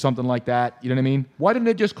or something like that. You know what I mean? Why didn't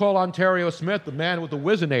they just call Ontario Smith, the man with the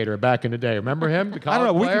Whizzinator back in the day? Remember him? The I don't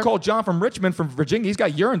know. college We can player? call John from Richmond, from Virginia. He's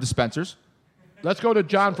got urine dispensers. Let's go to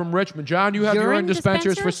John from Richmond. John, you have Urine urine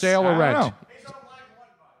dispensers for dispensers? sale or I rent? don't know.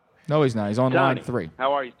 No, he's not. He's on line 3.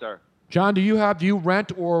 How are you, sir? John, do you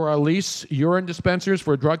rent or lease urine dispensers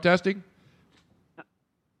for drug testing?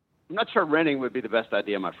 I'm not sure renting would be the best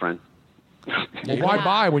idea, my friend. Well, why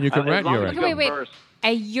buy when you can rent urine? Okay, wait.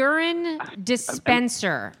 A urine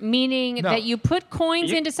dispenser, meaning No. that you put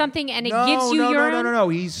coins into something and it No, gives you no, urine? No.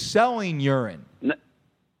 He's selling urine.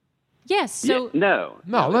 Yes. So No,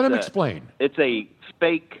 let it's him explain. It's a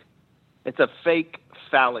fake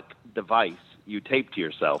phallic device you tape to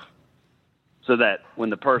yourself, so that when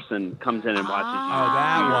the person comes in and watches you Oh,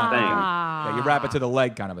 that do your one. thing, Yeah, you wrap it to the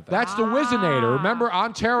leg kind of a thing. That's the Whizzinator. Remember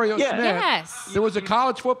Ontario Yeah. Smith? Yes. There was a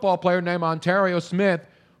college football player named Ontario Smith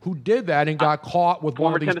who did that and got caught with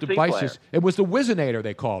one Former of these Tennessee devices. player. It was the Whizzinator,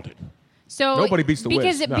 they called it. So Nobody beats the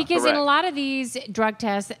because whiz. No. because in a Correct. lot of these drug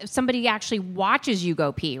tests, somebody actually watches you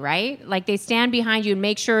go pee, right? Like they stand behind you and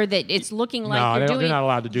make sure that it's looking like No, you're they don't- doing. they're not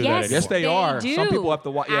allowed to do that yes, anymore. Yes, they are. do. Some people have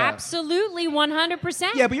to yeah. Absolutely,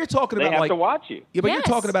 100%. Yeah, but you're talking they about have like to watch you. Yeah, but you're Yes.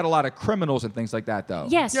 talking about a lot of criminals and things like that, though.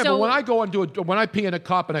 Yes. Yeah, so but when I go and when I pee in a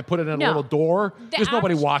cup and I put it in a No. little door, the there's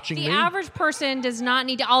nobody average- watching the me. average person does not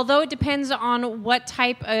need to, although it depends on what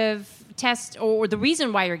type of test or the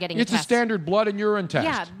reason why you're getting It's a a test. standard blood and urine test.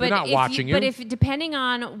 Yeah, but They're not if watching you. But if depending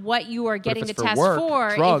on what you are getting the it's for test work,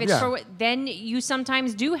 for, drugs, if it's yeah. for, then you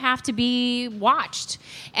sometimes do have to be watched.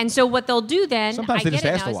 And so what they'll do then, Sometimes I they just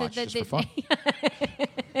get it ask now, to is watch that just for fun.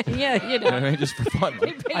 yeah, you You know what I know. mean? Just for fun.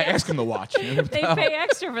 I ask them to watch. They pay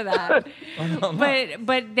extra for that.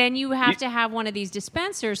 But then you have to have one of these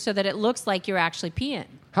dispensers so that it looks like you're actually peeing.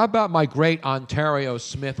 How about my great Ontario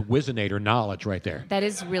Smith Whizzinator knowledge right there? That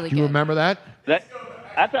is really Do you good. remember that?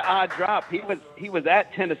 That's an odd drop. He was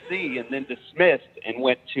at Tennessee and then dismissed and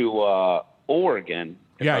went to Oregon.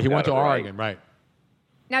 if Yeah, I've he got went it to right. Oregon, right.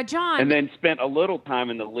 Now, John, And then spent a little time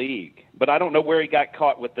in the league, but I don't know where he got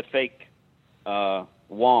caught with the fake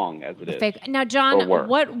Wong, as it is. fake. Now, Or John, work.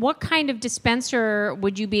 what kind of dispenser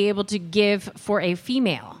would you be able to give for a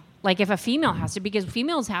female? Like if a female has to, because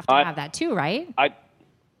females have to have that too, right?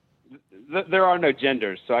 There are no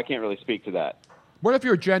genders, so I can't really speak to that. What if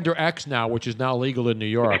you're gender X now, which is now legal in New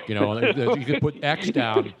York? You know, you can put X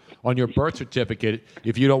down on your birth certificate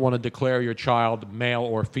if you don't want to declare your child male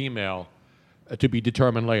or female to be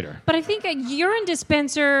determined later. But I think a urine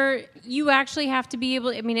dispenser, you actually have to be able.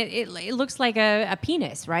 I mean, it looks like a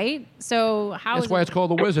penis, right? So how? That's is why it, it's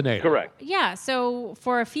called the Whizzinator. Correct. Yeah. So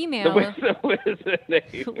for a female,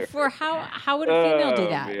 The for how would a female do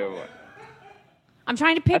that? I'm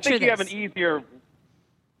trying to I picture think you this. have an easier.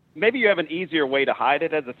 Maybe you have an easier way to hide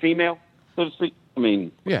it as a female, so to speak. I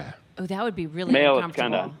mean, yeah. Oh, that would be really male is uncomfortable.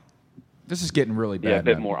 kind of This is getting really bad. a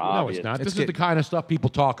bit man. more No, obvious. it's not. It's This is the kind of stuff people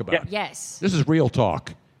talk about. Yes. This is real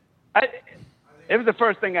talk. It was the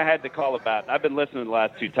first thing I had to call about. I've been listening the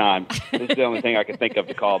last 2 times. This is the only thing I could think of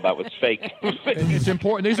to call about was fake. It's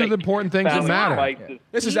important. These are the important things that phallic matter. devices.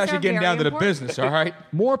 This is These actually are getting very down to the important. business, all right?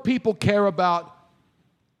 More people care about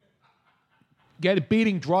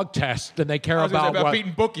beating drug tests than they care I was gonna say about, about what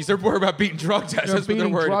beating bookies. They're worried about beating drug tests. they're That's what they're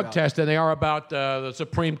beating worried drug about. tests than they are about the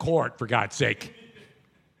Supreme Court, for God's sake.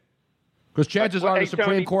 Because chances are the Supreme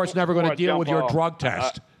Tony, Court's never going to deal with your drug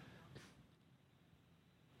test.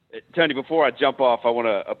 Tony, before I jump off, I want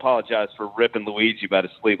to apologize for ripping Luigi about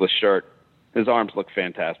his sleeveless shirt. His arms look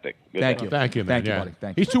fantastic. Thank you. Thank you, man. Thank you, buddy.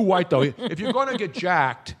 Thank you. He's too white, though. If you're going to get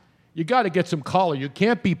jacked, you got to get some color. You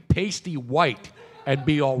can't be pasty white and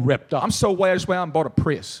be all ripped up. I'm so white, I just went out and bought a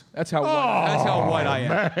Prius. That's how white, that's how white I am.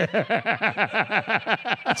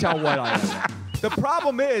 That's how white I am. The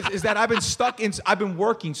problem is that I've been I've been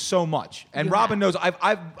working so much. And Robin knows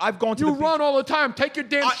I've gone to You run all the time. Take your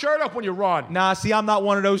damn shirt off when you run. Nah, see, I'm not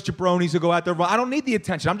one of those jabronis who go out there run. I don't need the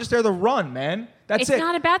attention. I'm just there to run, man. That's it. It's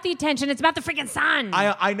not about the attention. It's about the freaking sun.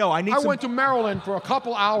 I know. I went to Maryland for a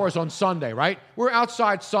couple hours on Sunday, right? We're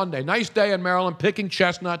outside Sunday. Nice day in Maryland, picking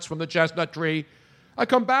chestnuts from the chestnut tree. I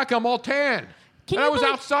come back, I'm all tan. I was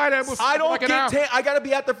outside. I don't get tan. I got to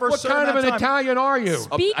be out there for a certain What kind of an amount of time. Italian are you?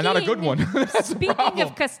 Not a good one. Speaking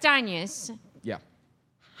of castañas, yeah.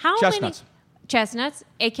 Chestnuts,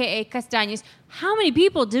 a.k.a. castañas, how many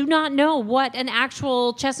people do not know what an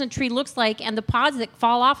actual chestnut tree looks like and the pods that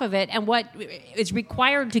fall off of it and what is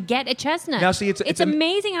required to get a chestnut? Now, see, it's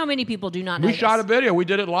amazing how many people do not know We shot a video. We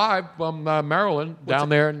did it live from Maryland down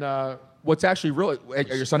there in... What's actually really at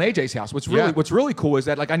your son AJ's house? What's really cool is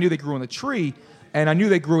that I knew they grew in the tree, and I knew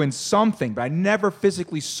they grew in something, but I never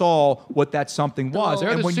physically saw what that something was.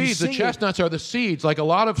 They're and the seeds. The chestnuts are the seeds. Like a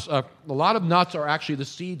lot of nuts are actually the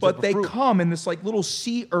seeds. But of they fruit. come in this little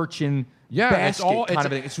sea urchin basket kind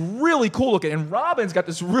of thing. It's really cool looking. And Robin's got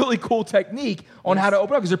this really cool technique on how to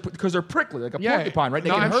open up because they're prickly like a porcupine, right?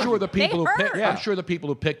 No, I'm sure the people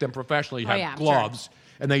who pick them professionally have gloves. Sure.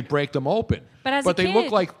 And they break them open. But they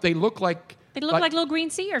look like they look like little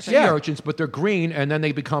green sea urchins. Sea urchins, but they're green, and then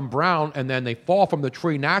they become brown, and then they fall from the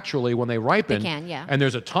tree naturally when they ripen. They can, yeah. And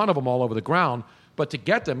there's a ton of them all over the ground. But to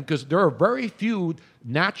get them, because there are very few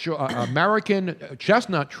natural American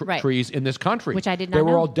chestnut trees in this country. Which I did not know.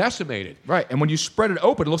 They were all decimated. Right, and when you spread it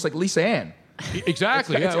open, it looks like Lisa Ann.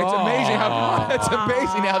 Exactly. It's amazing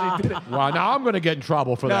how they did it. Well, now I'm going to get in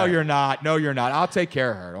trouble for that. No, you're not. No, you're not. I'll take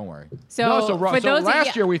care of her. Don't worry. So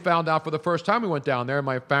last year we found out for the first time we went down there.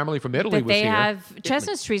 My family from Italy was here. They have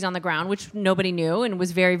chestnut trees on the ground, which nobody knew and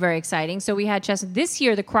was very, very exciting. So we had chestnut. This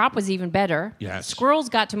year the crop was even better. Yes. Squirrels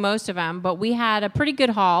got to most of them, but we had a pretty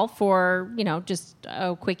good haul for just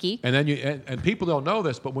a quickie. And then and people don't know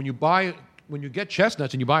this, but when you get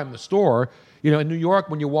chestnuts and you buy them in the store. In New York,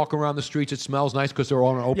 when you walk around the streets, it smells nice because they're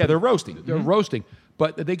all open. Yeah, they're roasting. They're roasting.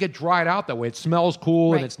 But they get dried out that way. It smells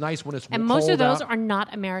cool, and it's nice when it's cold out. And most of those are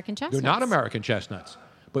not American chestnuts. They're not American chestnuts.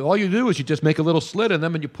 But all you do is you just make a little slit in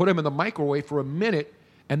them, and you put them in the microwave for a minute,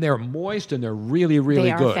 and they're moist, and they're really,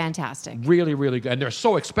 really good. They are fantastic. Really, really good. And they're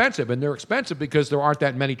so expensive. And they're expensive because there aren't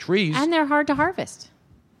that many trees. And they're hard to harvest.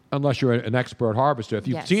 Unless you're an expert harvester. If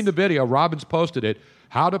you've seen the video, Robin's posted it.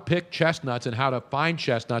 How to pick chestnuts and how to find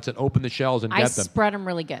chestnuts and open the shells and get them. I spread them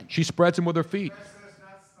really good. She spreads them with her feet.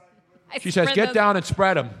 She says, get down and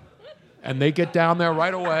spread them. And they get down there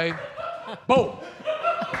right away. Boom.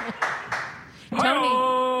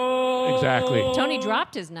 Tony. Exactly. Tony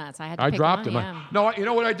dropped his nuts. I had to pick dropped them. them. No, you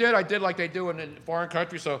know what I did? I did like they do in foreign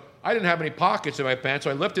countries. So I didn't have any pockets in my pants. So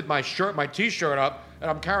I lifted my T-shirt up,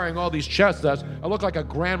 and I'm carrying all these chestnuts. I look like a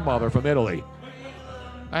grandmother from Italy.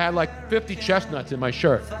 I had like 50 chestnuts in my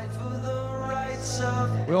shirt.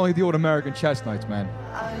 We only deal with American chestnuts, man.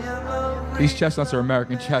 These chestnuts are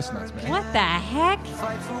American chestnuts, man. What the heck?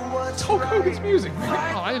 It's Hulk Hogan's music,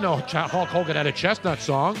 man. Oh, I didn't know Hulk Hogan had a chestnut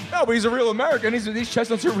song. No, but he's a real American. These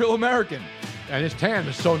chestnuts are real American. And his tan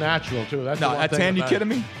is so natural, too. That's that tan, you kidding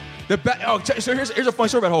me? So here's a funny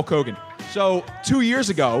story about Hulk Hogan. So 2 years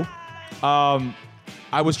ago,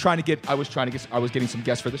 I was getting some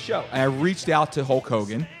guests for the show, and I reached out to Hulk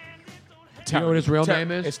Hogan. You know what his real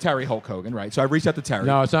name is? It's Terry Hulk Hogan, right? So I reached out to Terry.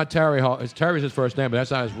 No, it's not Terry Hulk. Terry's his first name, but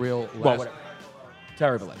that's not his real last. Well, whatever.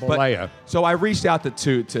 Terry Bollea. So I reached out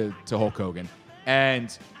to Hulk Hogan,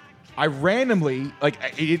 and I randomly,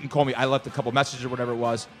 he didn't call me. I left a couple messages or whatever it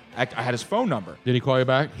was. I had his phone number. Did he call you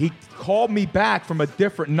back? He called me back from a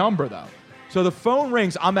different number though. So the phone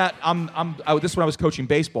rings. This is when I was coaching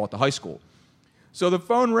baseball at the high school. So the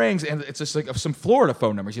phone rings, and it's just like some Florida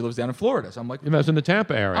phone numbers. He lives down in Florida. So I'm like... He lives in the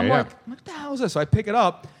Tampa area, I'm like, what the hell is this? So I pick it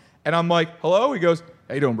up, and I'm like, hello? He goes,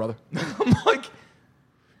 how you doing, brother? I'm like,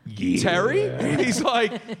 Terry? And he's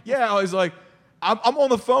like, yeah. I was like, I'm on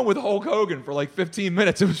the phone with Hulk Hogan for like 15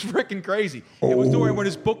 minutes. It was freaking crazy. It was during when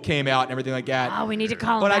his book came out and everything like that. Oh, we need to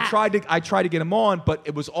call him But back. I tried to get him on, but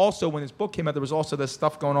it was also when his book came out, there was also this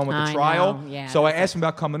stuff going on with the trial. know, yeah. So I asked him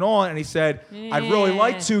about coming on, and he said, I'd really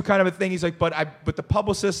like to, kind of a thing. He's like, but the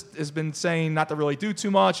publicist has been saying not to really do too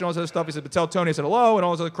much and all this other stuff. He said, but tell Tony I said hello and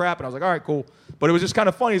all this other crap. And I was like, all right, cool. But it was just kind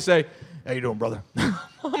of funny to say, how you doing, brother?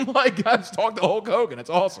 I'm like, I just talked to Hulk Hogan. It's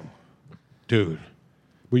awesome. Dude.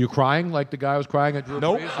 Were you crying like the guy was crying at Drew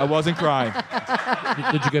Nope, Brees? I wasn't crying.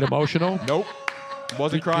 Did you get emotional? Nope.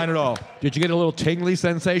 Wasn't crying at all. Did you get a little tingly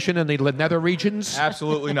sensation in the nether regions?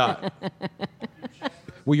 Absolutely not.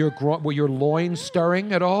 Were your loins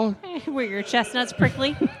stirring at all? Were your chestnuts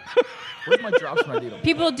prickly? Where's my drops from my needle?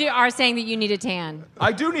 People are saying that you need a tan.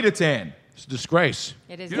 I do need a tan. It's a disgrace.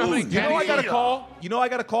 It is. You know I got a call? You know I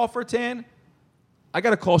got a call for a tan? I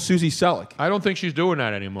got to call Susie Selleck. I don't think she's doing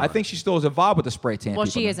that anymore. I think she still is involved with the spray tan. Well,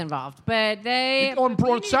 people she now. is involved, but they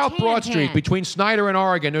on South Broad Street between Snyder and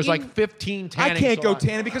Oregon. There's like 15 I tanning can't go salons.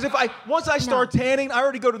 tanning because once I start tanning, I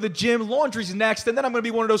already go to the gym. Laundry's next, and then I'm going to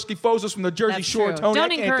be one of those schifozos from the Jersey That's Shore. true. Tony, Don't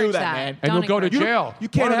I can't do encourage that, that. man. And you'll go to jail. You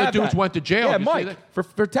can't One of have the dudes that. went to jail. Yeah, Did you see Mike that?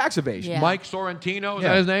 for tax evasion. Yeah. Mike Sorrentino, is Yeah.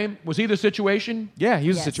 that his name? Was he the situation? Yeah, he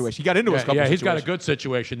was Yes. a situation. He got into a couple. Yeah, he's got a situations. good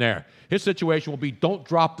situation there. His situation will be don't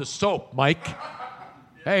drop the soap, Mike.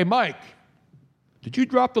 Hey, Mike, did you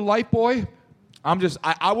drop the light boy?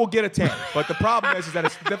 I will get a tan, but the problem is that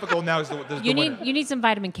it's difficult now. You need some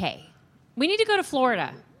vitamin K. We need to go to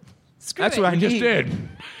Florida. Screw That's it. what I Just need. did.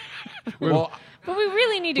 Well, But we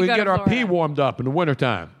really need to We go get to our Florida. pee warmed up in the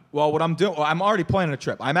wintertime. well, what I'm doing, I'm already planning a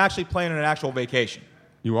trip. I'm actually planning an actual vacation.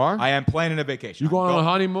 You are? I am planning a vacation. You going I'm on a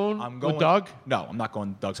honeymoon I'm going with Doug? No, I'm not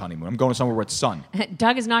going to Doug's honeymoon. I'm going somewhere with sun.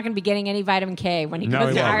 Doug is not going to be getting any vitamin K when he No, goes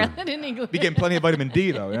he to won't. Ireland and England. Be getting plenty of vitamin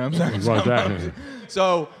D though. You know what I'm saying? Like that.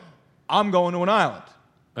 So I'm going to an island.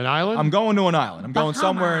 An island? I'm going to an island. I'm going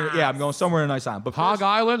somewhere. Bahamas. Yeah, I'm going somewhere in a nice island. But Hog first-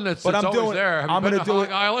 Island? It's But I'm always doing. there. Have you I'm been going to do Hog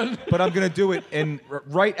it. Island? But I'm going to do it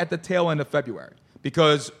right at the tail end of February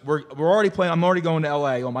because we're already playing. I'm already going to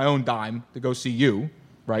LA on my own dime to go see you,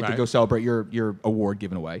 right? To Right. go celebrate your award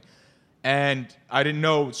given away. And I didn't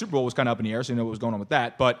know Super Bowl was kind of up in the air, so I didn't know what was going on with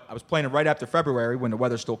that. But I was planning right after February when the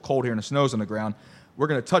weather's still cold here and the snow's on the ground. We're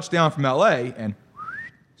going to touch down from LA and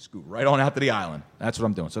scoot right on out to the island. That's what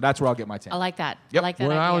I'm doing. So that's where I'll get my tan. I like that. Yep. I like that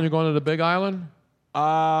What idea. island? You're going to the Big Island?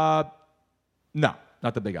 No,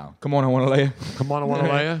 not the Big Island. Come on, I want to lay you. Come on, I want to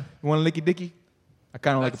lay you. You want a licky dicky? I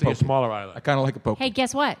kind of like a That's a poke. smaller island. I kind of like a poke. Hey,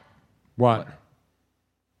 guess what? What?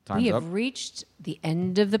 Time's We up. have reached the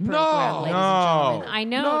end of the program, No. ladies No. and gentlemen. I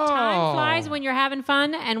know No. time flies when you're having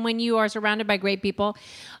fun and when you are surrounded by great people.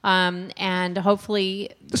 And hopefully,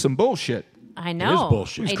 This is some bullshit. I know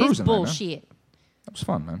bullshit. He's It is cruising right now. bullshit. That was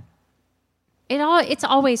fun, man. It's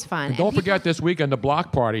always fun. And don't forget this weekend, the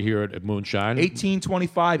block party here at Moonshine.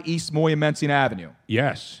 1825 East Moyamensing Avenue.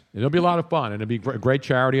 Yes. It'll be a lot of fun. And it'll be a great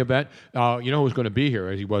charity event. You know who's going to be here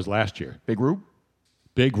as he was last year? Big Rube?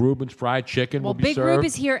 Big Reuben's fried chicken Well, will be Big served. Rube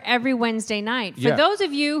is here every Wednesday night. For Yeah. those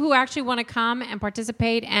of you who actually want to come and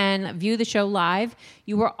participate and view the show live,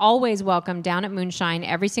 you are always welcome down at Moonshine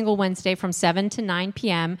every single Wednesday from 7 to 9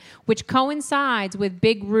 p.m., which coincides with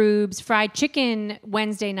Big Rube's fried chicken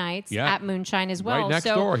Wednesday nights Yeah. at Moonshine as well. Right next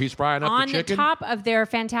So door. He's frying up the on chicken. top of their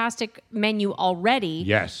fantastic menu already,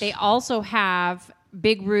 Yes. they also have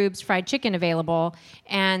Big Rube's fried chicken available.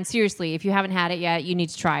 And seriously, if you haven't had it yet, you need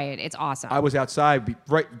to try it. It's awesome. I was outside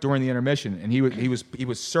right during the intermission, and he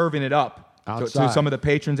was serving it up to Outside. some of the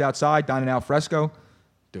patrons outside, dining al fresco.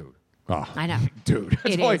 Dude. Oh. I know. Dude.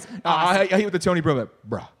 It It's like- is I hate with the Tony Brumm,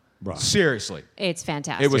 bruh. Bruh. Seriously. It's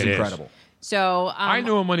fantastic. It was It is. incredible. So I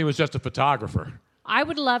knew him when he was just a photographer. I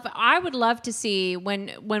would love to see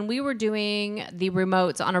when we were doing the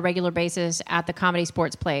remotes on a regular basis at the Comedy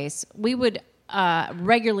Sports Place, we would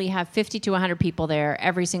regularly have 50 to 100 people there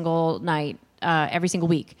every single night, every single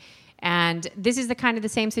week. And this is the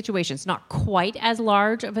same situation. It's not quite as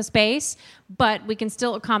large of a space, but we can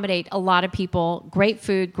still accommodate a lot of people, great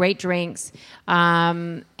food, great drinks,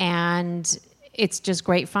 and it's just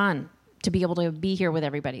great fun to be able to be here with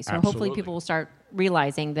everybody. So hopefully Absolutely. people will start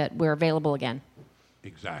realizing that we're available again.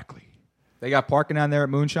 Exactly. They got parking down there at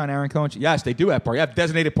Moonshine, Aaron Cohen? Yes, they do have parking. They have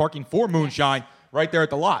designated parking for Moonshine right there at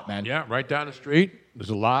the lot, man. Yeah, right down the street. There's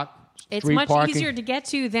a lot. It's Street much parking. easier to get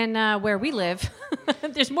to than where we live.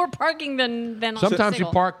 There's more parking than on Sometimes you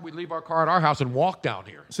Single. park, we leave our car at our house and walk down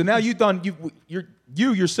here. So now you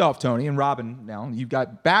yourself, Tony, and Robin now, you've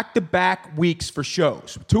got back-to-back weeks for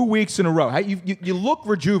shows. 2 weeks in a row. You look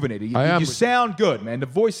rejuvenated. I am. You sound good, man. The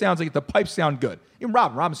voice sounds like the pipes sound good. Even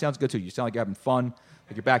Robin sounds good too. You sound like you're having fun.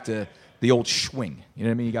 Like you're back to the old swing. You know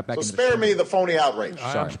what I mean? You got back So into spare me the phony outrage.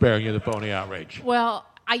 I'm sparing you the phony outrage. Well,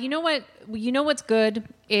 you know what? You know what's good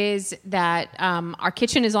is that our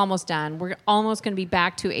kitchen is almost done. We're almost going to be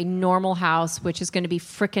back to a normal house, which is going to be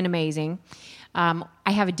freaking amazing. I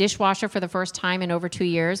have a dishwasher for the first time in over 2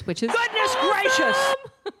 years, which is goodness gracious.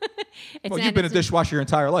 Well, you've been a dishwasher your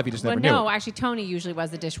entire life. You just never knew. No, actually, Tony usually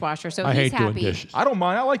was the dishwasher, so I he's hate happy. doing dishes. I don't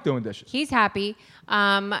mind. I like doing dishes. He's happy,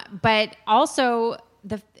 but also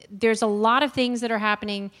there's a lot of things that are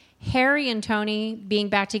happening. Harry and Tony being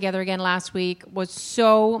back together again last week was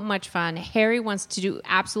so much fun. Harry wants to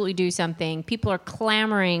absolutely do something. People are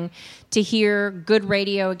clamoring to hear good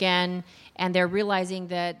radio again, and they're realizing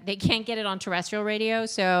that they can't get it on terrestrial radio,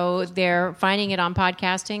 so they're finding it on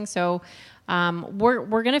podcasting. So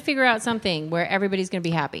we're going to figure out something where everybody's going to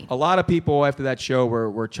be happy. A lot of people after that show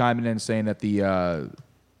were chiming in saying that the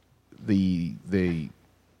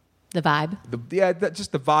vibe,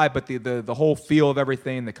 just the vibe, but the whole feel of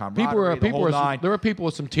everything, the camaraderie, There were people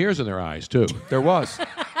with some tears in their eyes too. There was.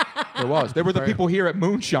 There were the people here at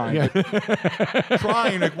Moonshine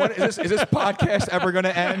crying. Like, what is this podcast ever going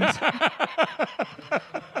to end?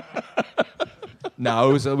 No,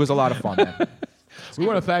 it was a lot of fun, man. We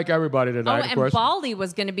want to thank everybody tonight. Oh, of and course. Baldy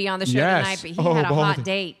was going to be on the show Yes. tonight, but he had a hot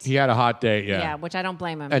date. He had a hot date, yeah. Yeah, which I don't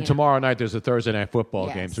blame him. And tomorrow night there's a Thursday night football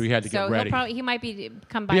game, so he had to get ready. He might be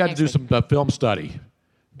come by. He had to next do week. some film study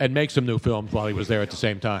and make some new films while he was there at the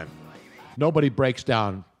same time. Nobody breaks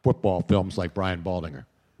down football films like Brian Baldinger.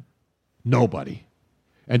 Nobody.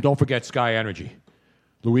 And don't forget Sky Energy.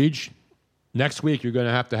 Luigi, next week you're going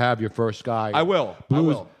to have your first Sky. I will.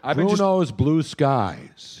 Bruno's Blue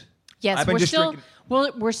Skies. Yes, we're still. Well,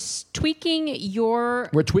 we're tweaking your.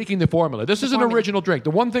 We're tweaking the formula. This is an original drink.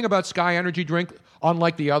 The one thing about Sky Energy drink,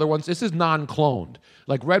 unlike the other ones, this is non-cloned.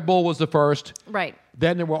 Like Red Bull was the first. Right.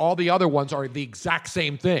 Then there were all the other ones are the exact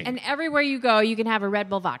same thing. And everywhere you go, you can have a Red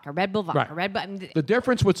Bull vodka, Red Bull vodka, Right. Red Bull. The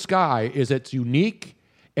difference with Sky is it's unique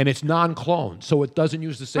and it's non-cloned. So it doesn't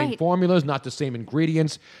use the same Right. formulas, not the same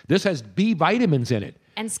ingredients. This has B vitamins in it.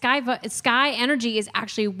 And Sky Energy is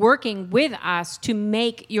actually working with us to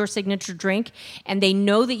make your signature drink. And they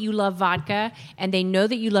know that you love vodka, and they know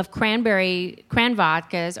that you love cran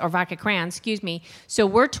vodkas, or vodka crans, excuse me. So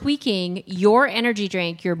we're tweaking your energy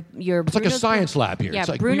drink, your It's like a science lab here. Yeah, It's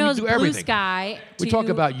like Bruno's we do Blue everything. Sky. We to talk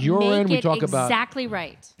about urine, make we it talk about exactly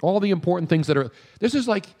right. all the important things that are. This is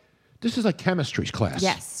like chemistry class.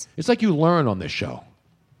 Yes. It's like you learn on this show.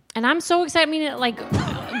 And I'm so excited. I mean, like,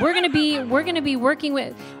 we're gonna be working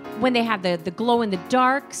with when they have the glow in the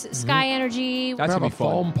dark Sky Energy. That's gonna be fun.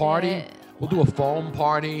 Foam party. We'll do a foam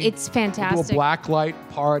party. It's fantastic. We'll do a black light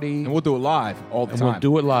party. And we'll do it live all the time. We'll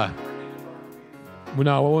do it live.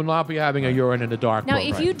 No, we will not be having a urine in the dark. Now, boat,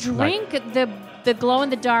 if right? you drink the glow in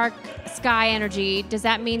the dark Sky Energy, does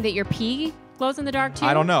that mean that your pee glows in the dark too?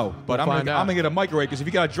 I don't know, but We'll I'm find gonna get a microwave because if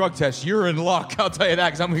you got a drug test, you're in luck. I'll tell you that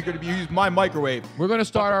because I'm going to be using my microwave. We're going to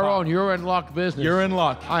start our own You're in Luck business. You're in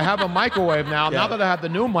luck. I have a microwave now. Yeah. Now that I have the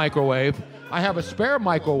new microwave, I have a spare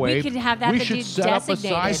microwave. We could have that We to should be set up a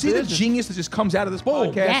designated. side See the business. genius that just comes out of this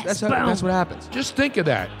podcast? Yes, That's what happens. Just think of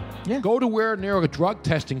that. Yeah. Go to where near a drug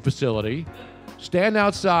testing facility. Stand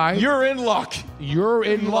outside. You're in luck. You're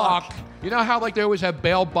in luck. You know how like they always have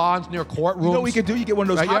bail bonds near courtrooms? You know what we could do? You get one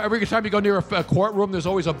of those. Right, every time you go near a courtroom, there's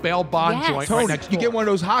always a bail bond Yes. joint Tony, right next you door. get one of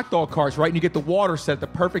those hot dog carts, right? And you get the water set at the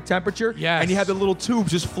perfect temperature. Yes. And you have the little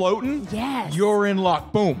tubes just floating. Yes. You're in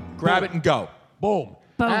luck. Boom. Grab it and go. Boom.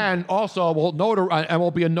 Boom. And also,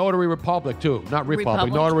 we'll be a notary republic too. Not republic,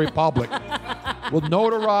 Republic. notary republic. We'll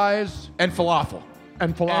notarize And falafel.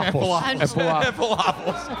 and falafels. And And falafels.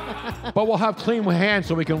 falafels. But we'll have clean hands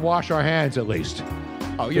so we can wash our hands at least.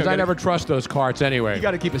 Oh, Because I never trust those carts anyway. You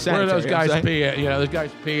gotta keep it Where do those sanitary, guys I'm pee? Those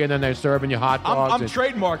guys pee and then they're serving you hot dogs. I'm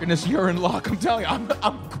trademarking this. You're in luck. I'm telling you,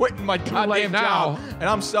 I'm quitting my late goddamn now. job and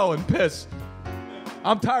I'm selling piss.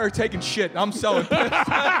 I'm tired of taking shit. I'm selling piss.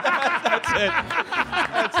 That's it.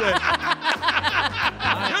 That's it.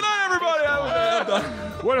 Good night, everybody. I'm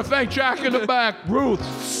done. Want to thank Jack in the back,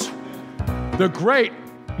 Ruth's, the great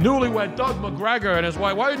newlywed Doug McGregor and his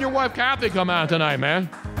wife. Why didn't your wife Kathy come out tonight, man?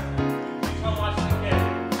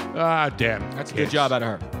 Ah, damn. That's a good job out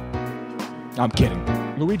of her. I'm kidding.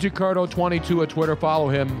 Luigi Curto 22 at Twitter. Follow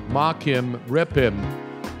him, mock him, rip him.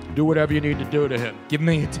 Do whatever you need to do to him. Give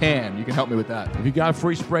me a tan. You can help me with that. If you got a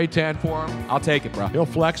free spray tan for him, I'll take it, bro. he'll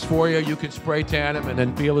flex for you. You can spray tan him and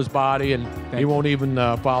then feel his body, and he won't even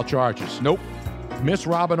file charges. Nope. Miss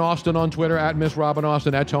Robin Austin on Twitter, at Miss Robin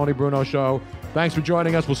Austin, at Tony Bruno Show. Thanks for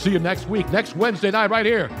joining us. We'll see you next week, next Wednesday night, right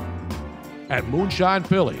here at Moonshine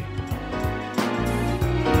Philly.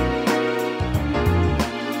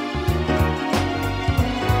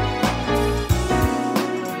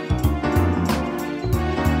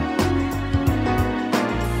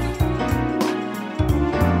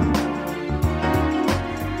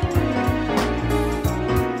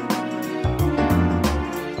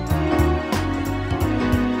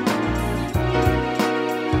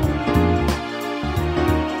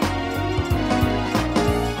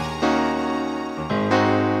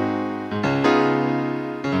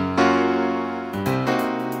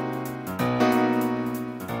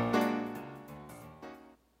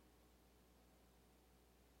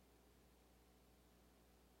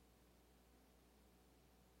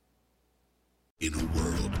 In a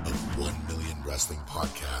world of 1 million wrestling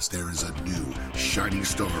podcasts, there is a new shining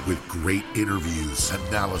star with great interviews,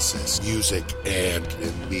 analysis, music, and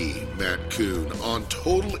me, Matt Coon, on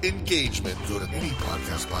total engagement. Go to any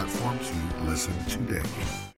podcast platform to listen today.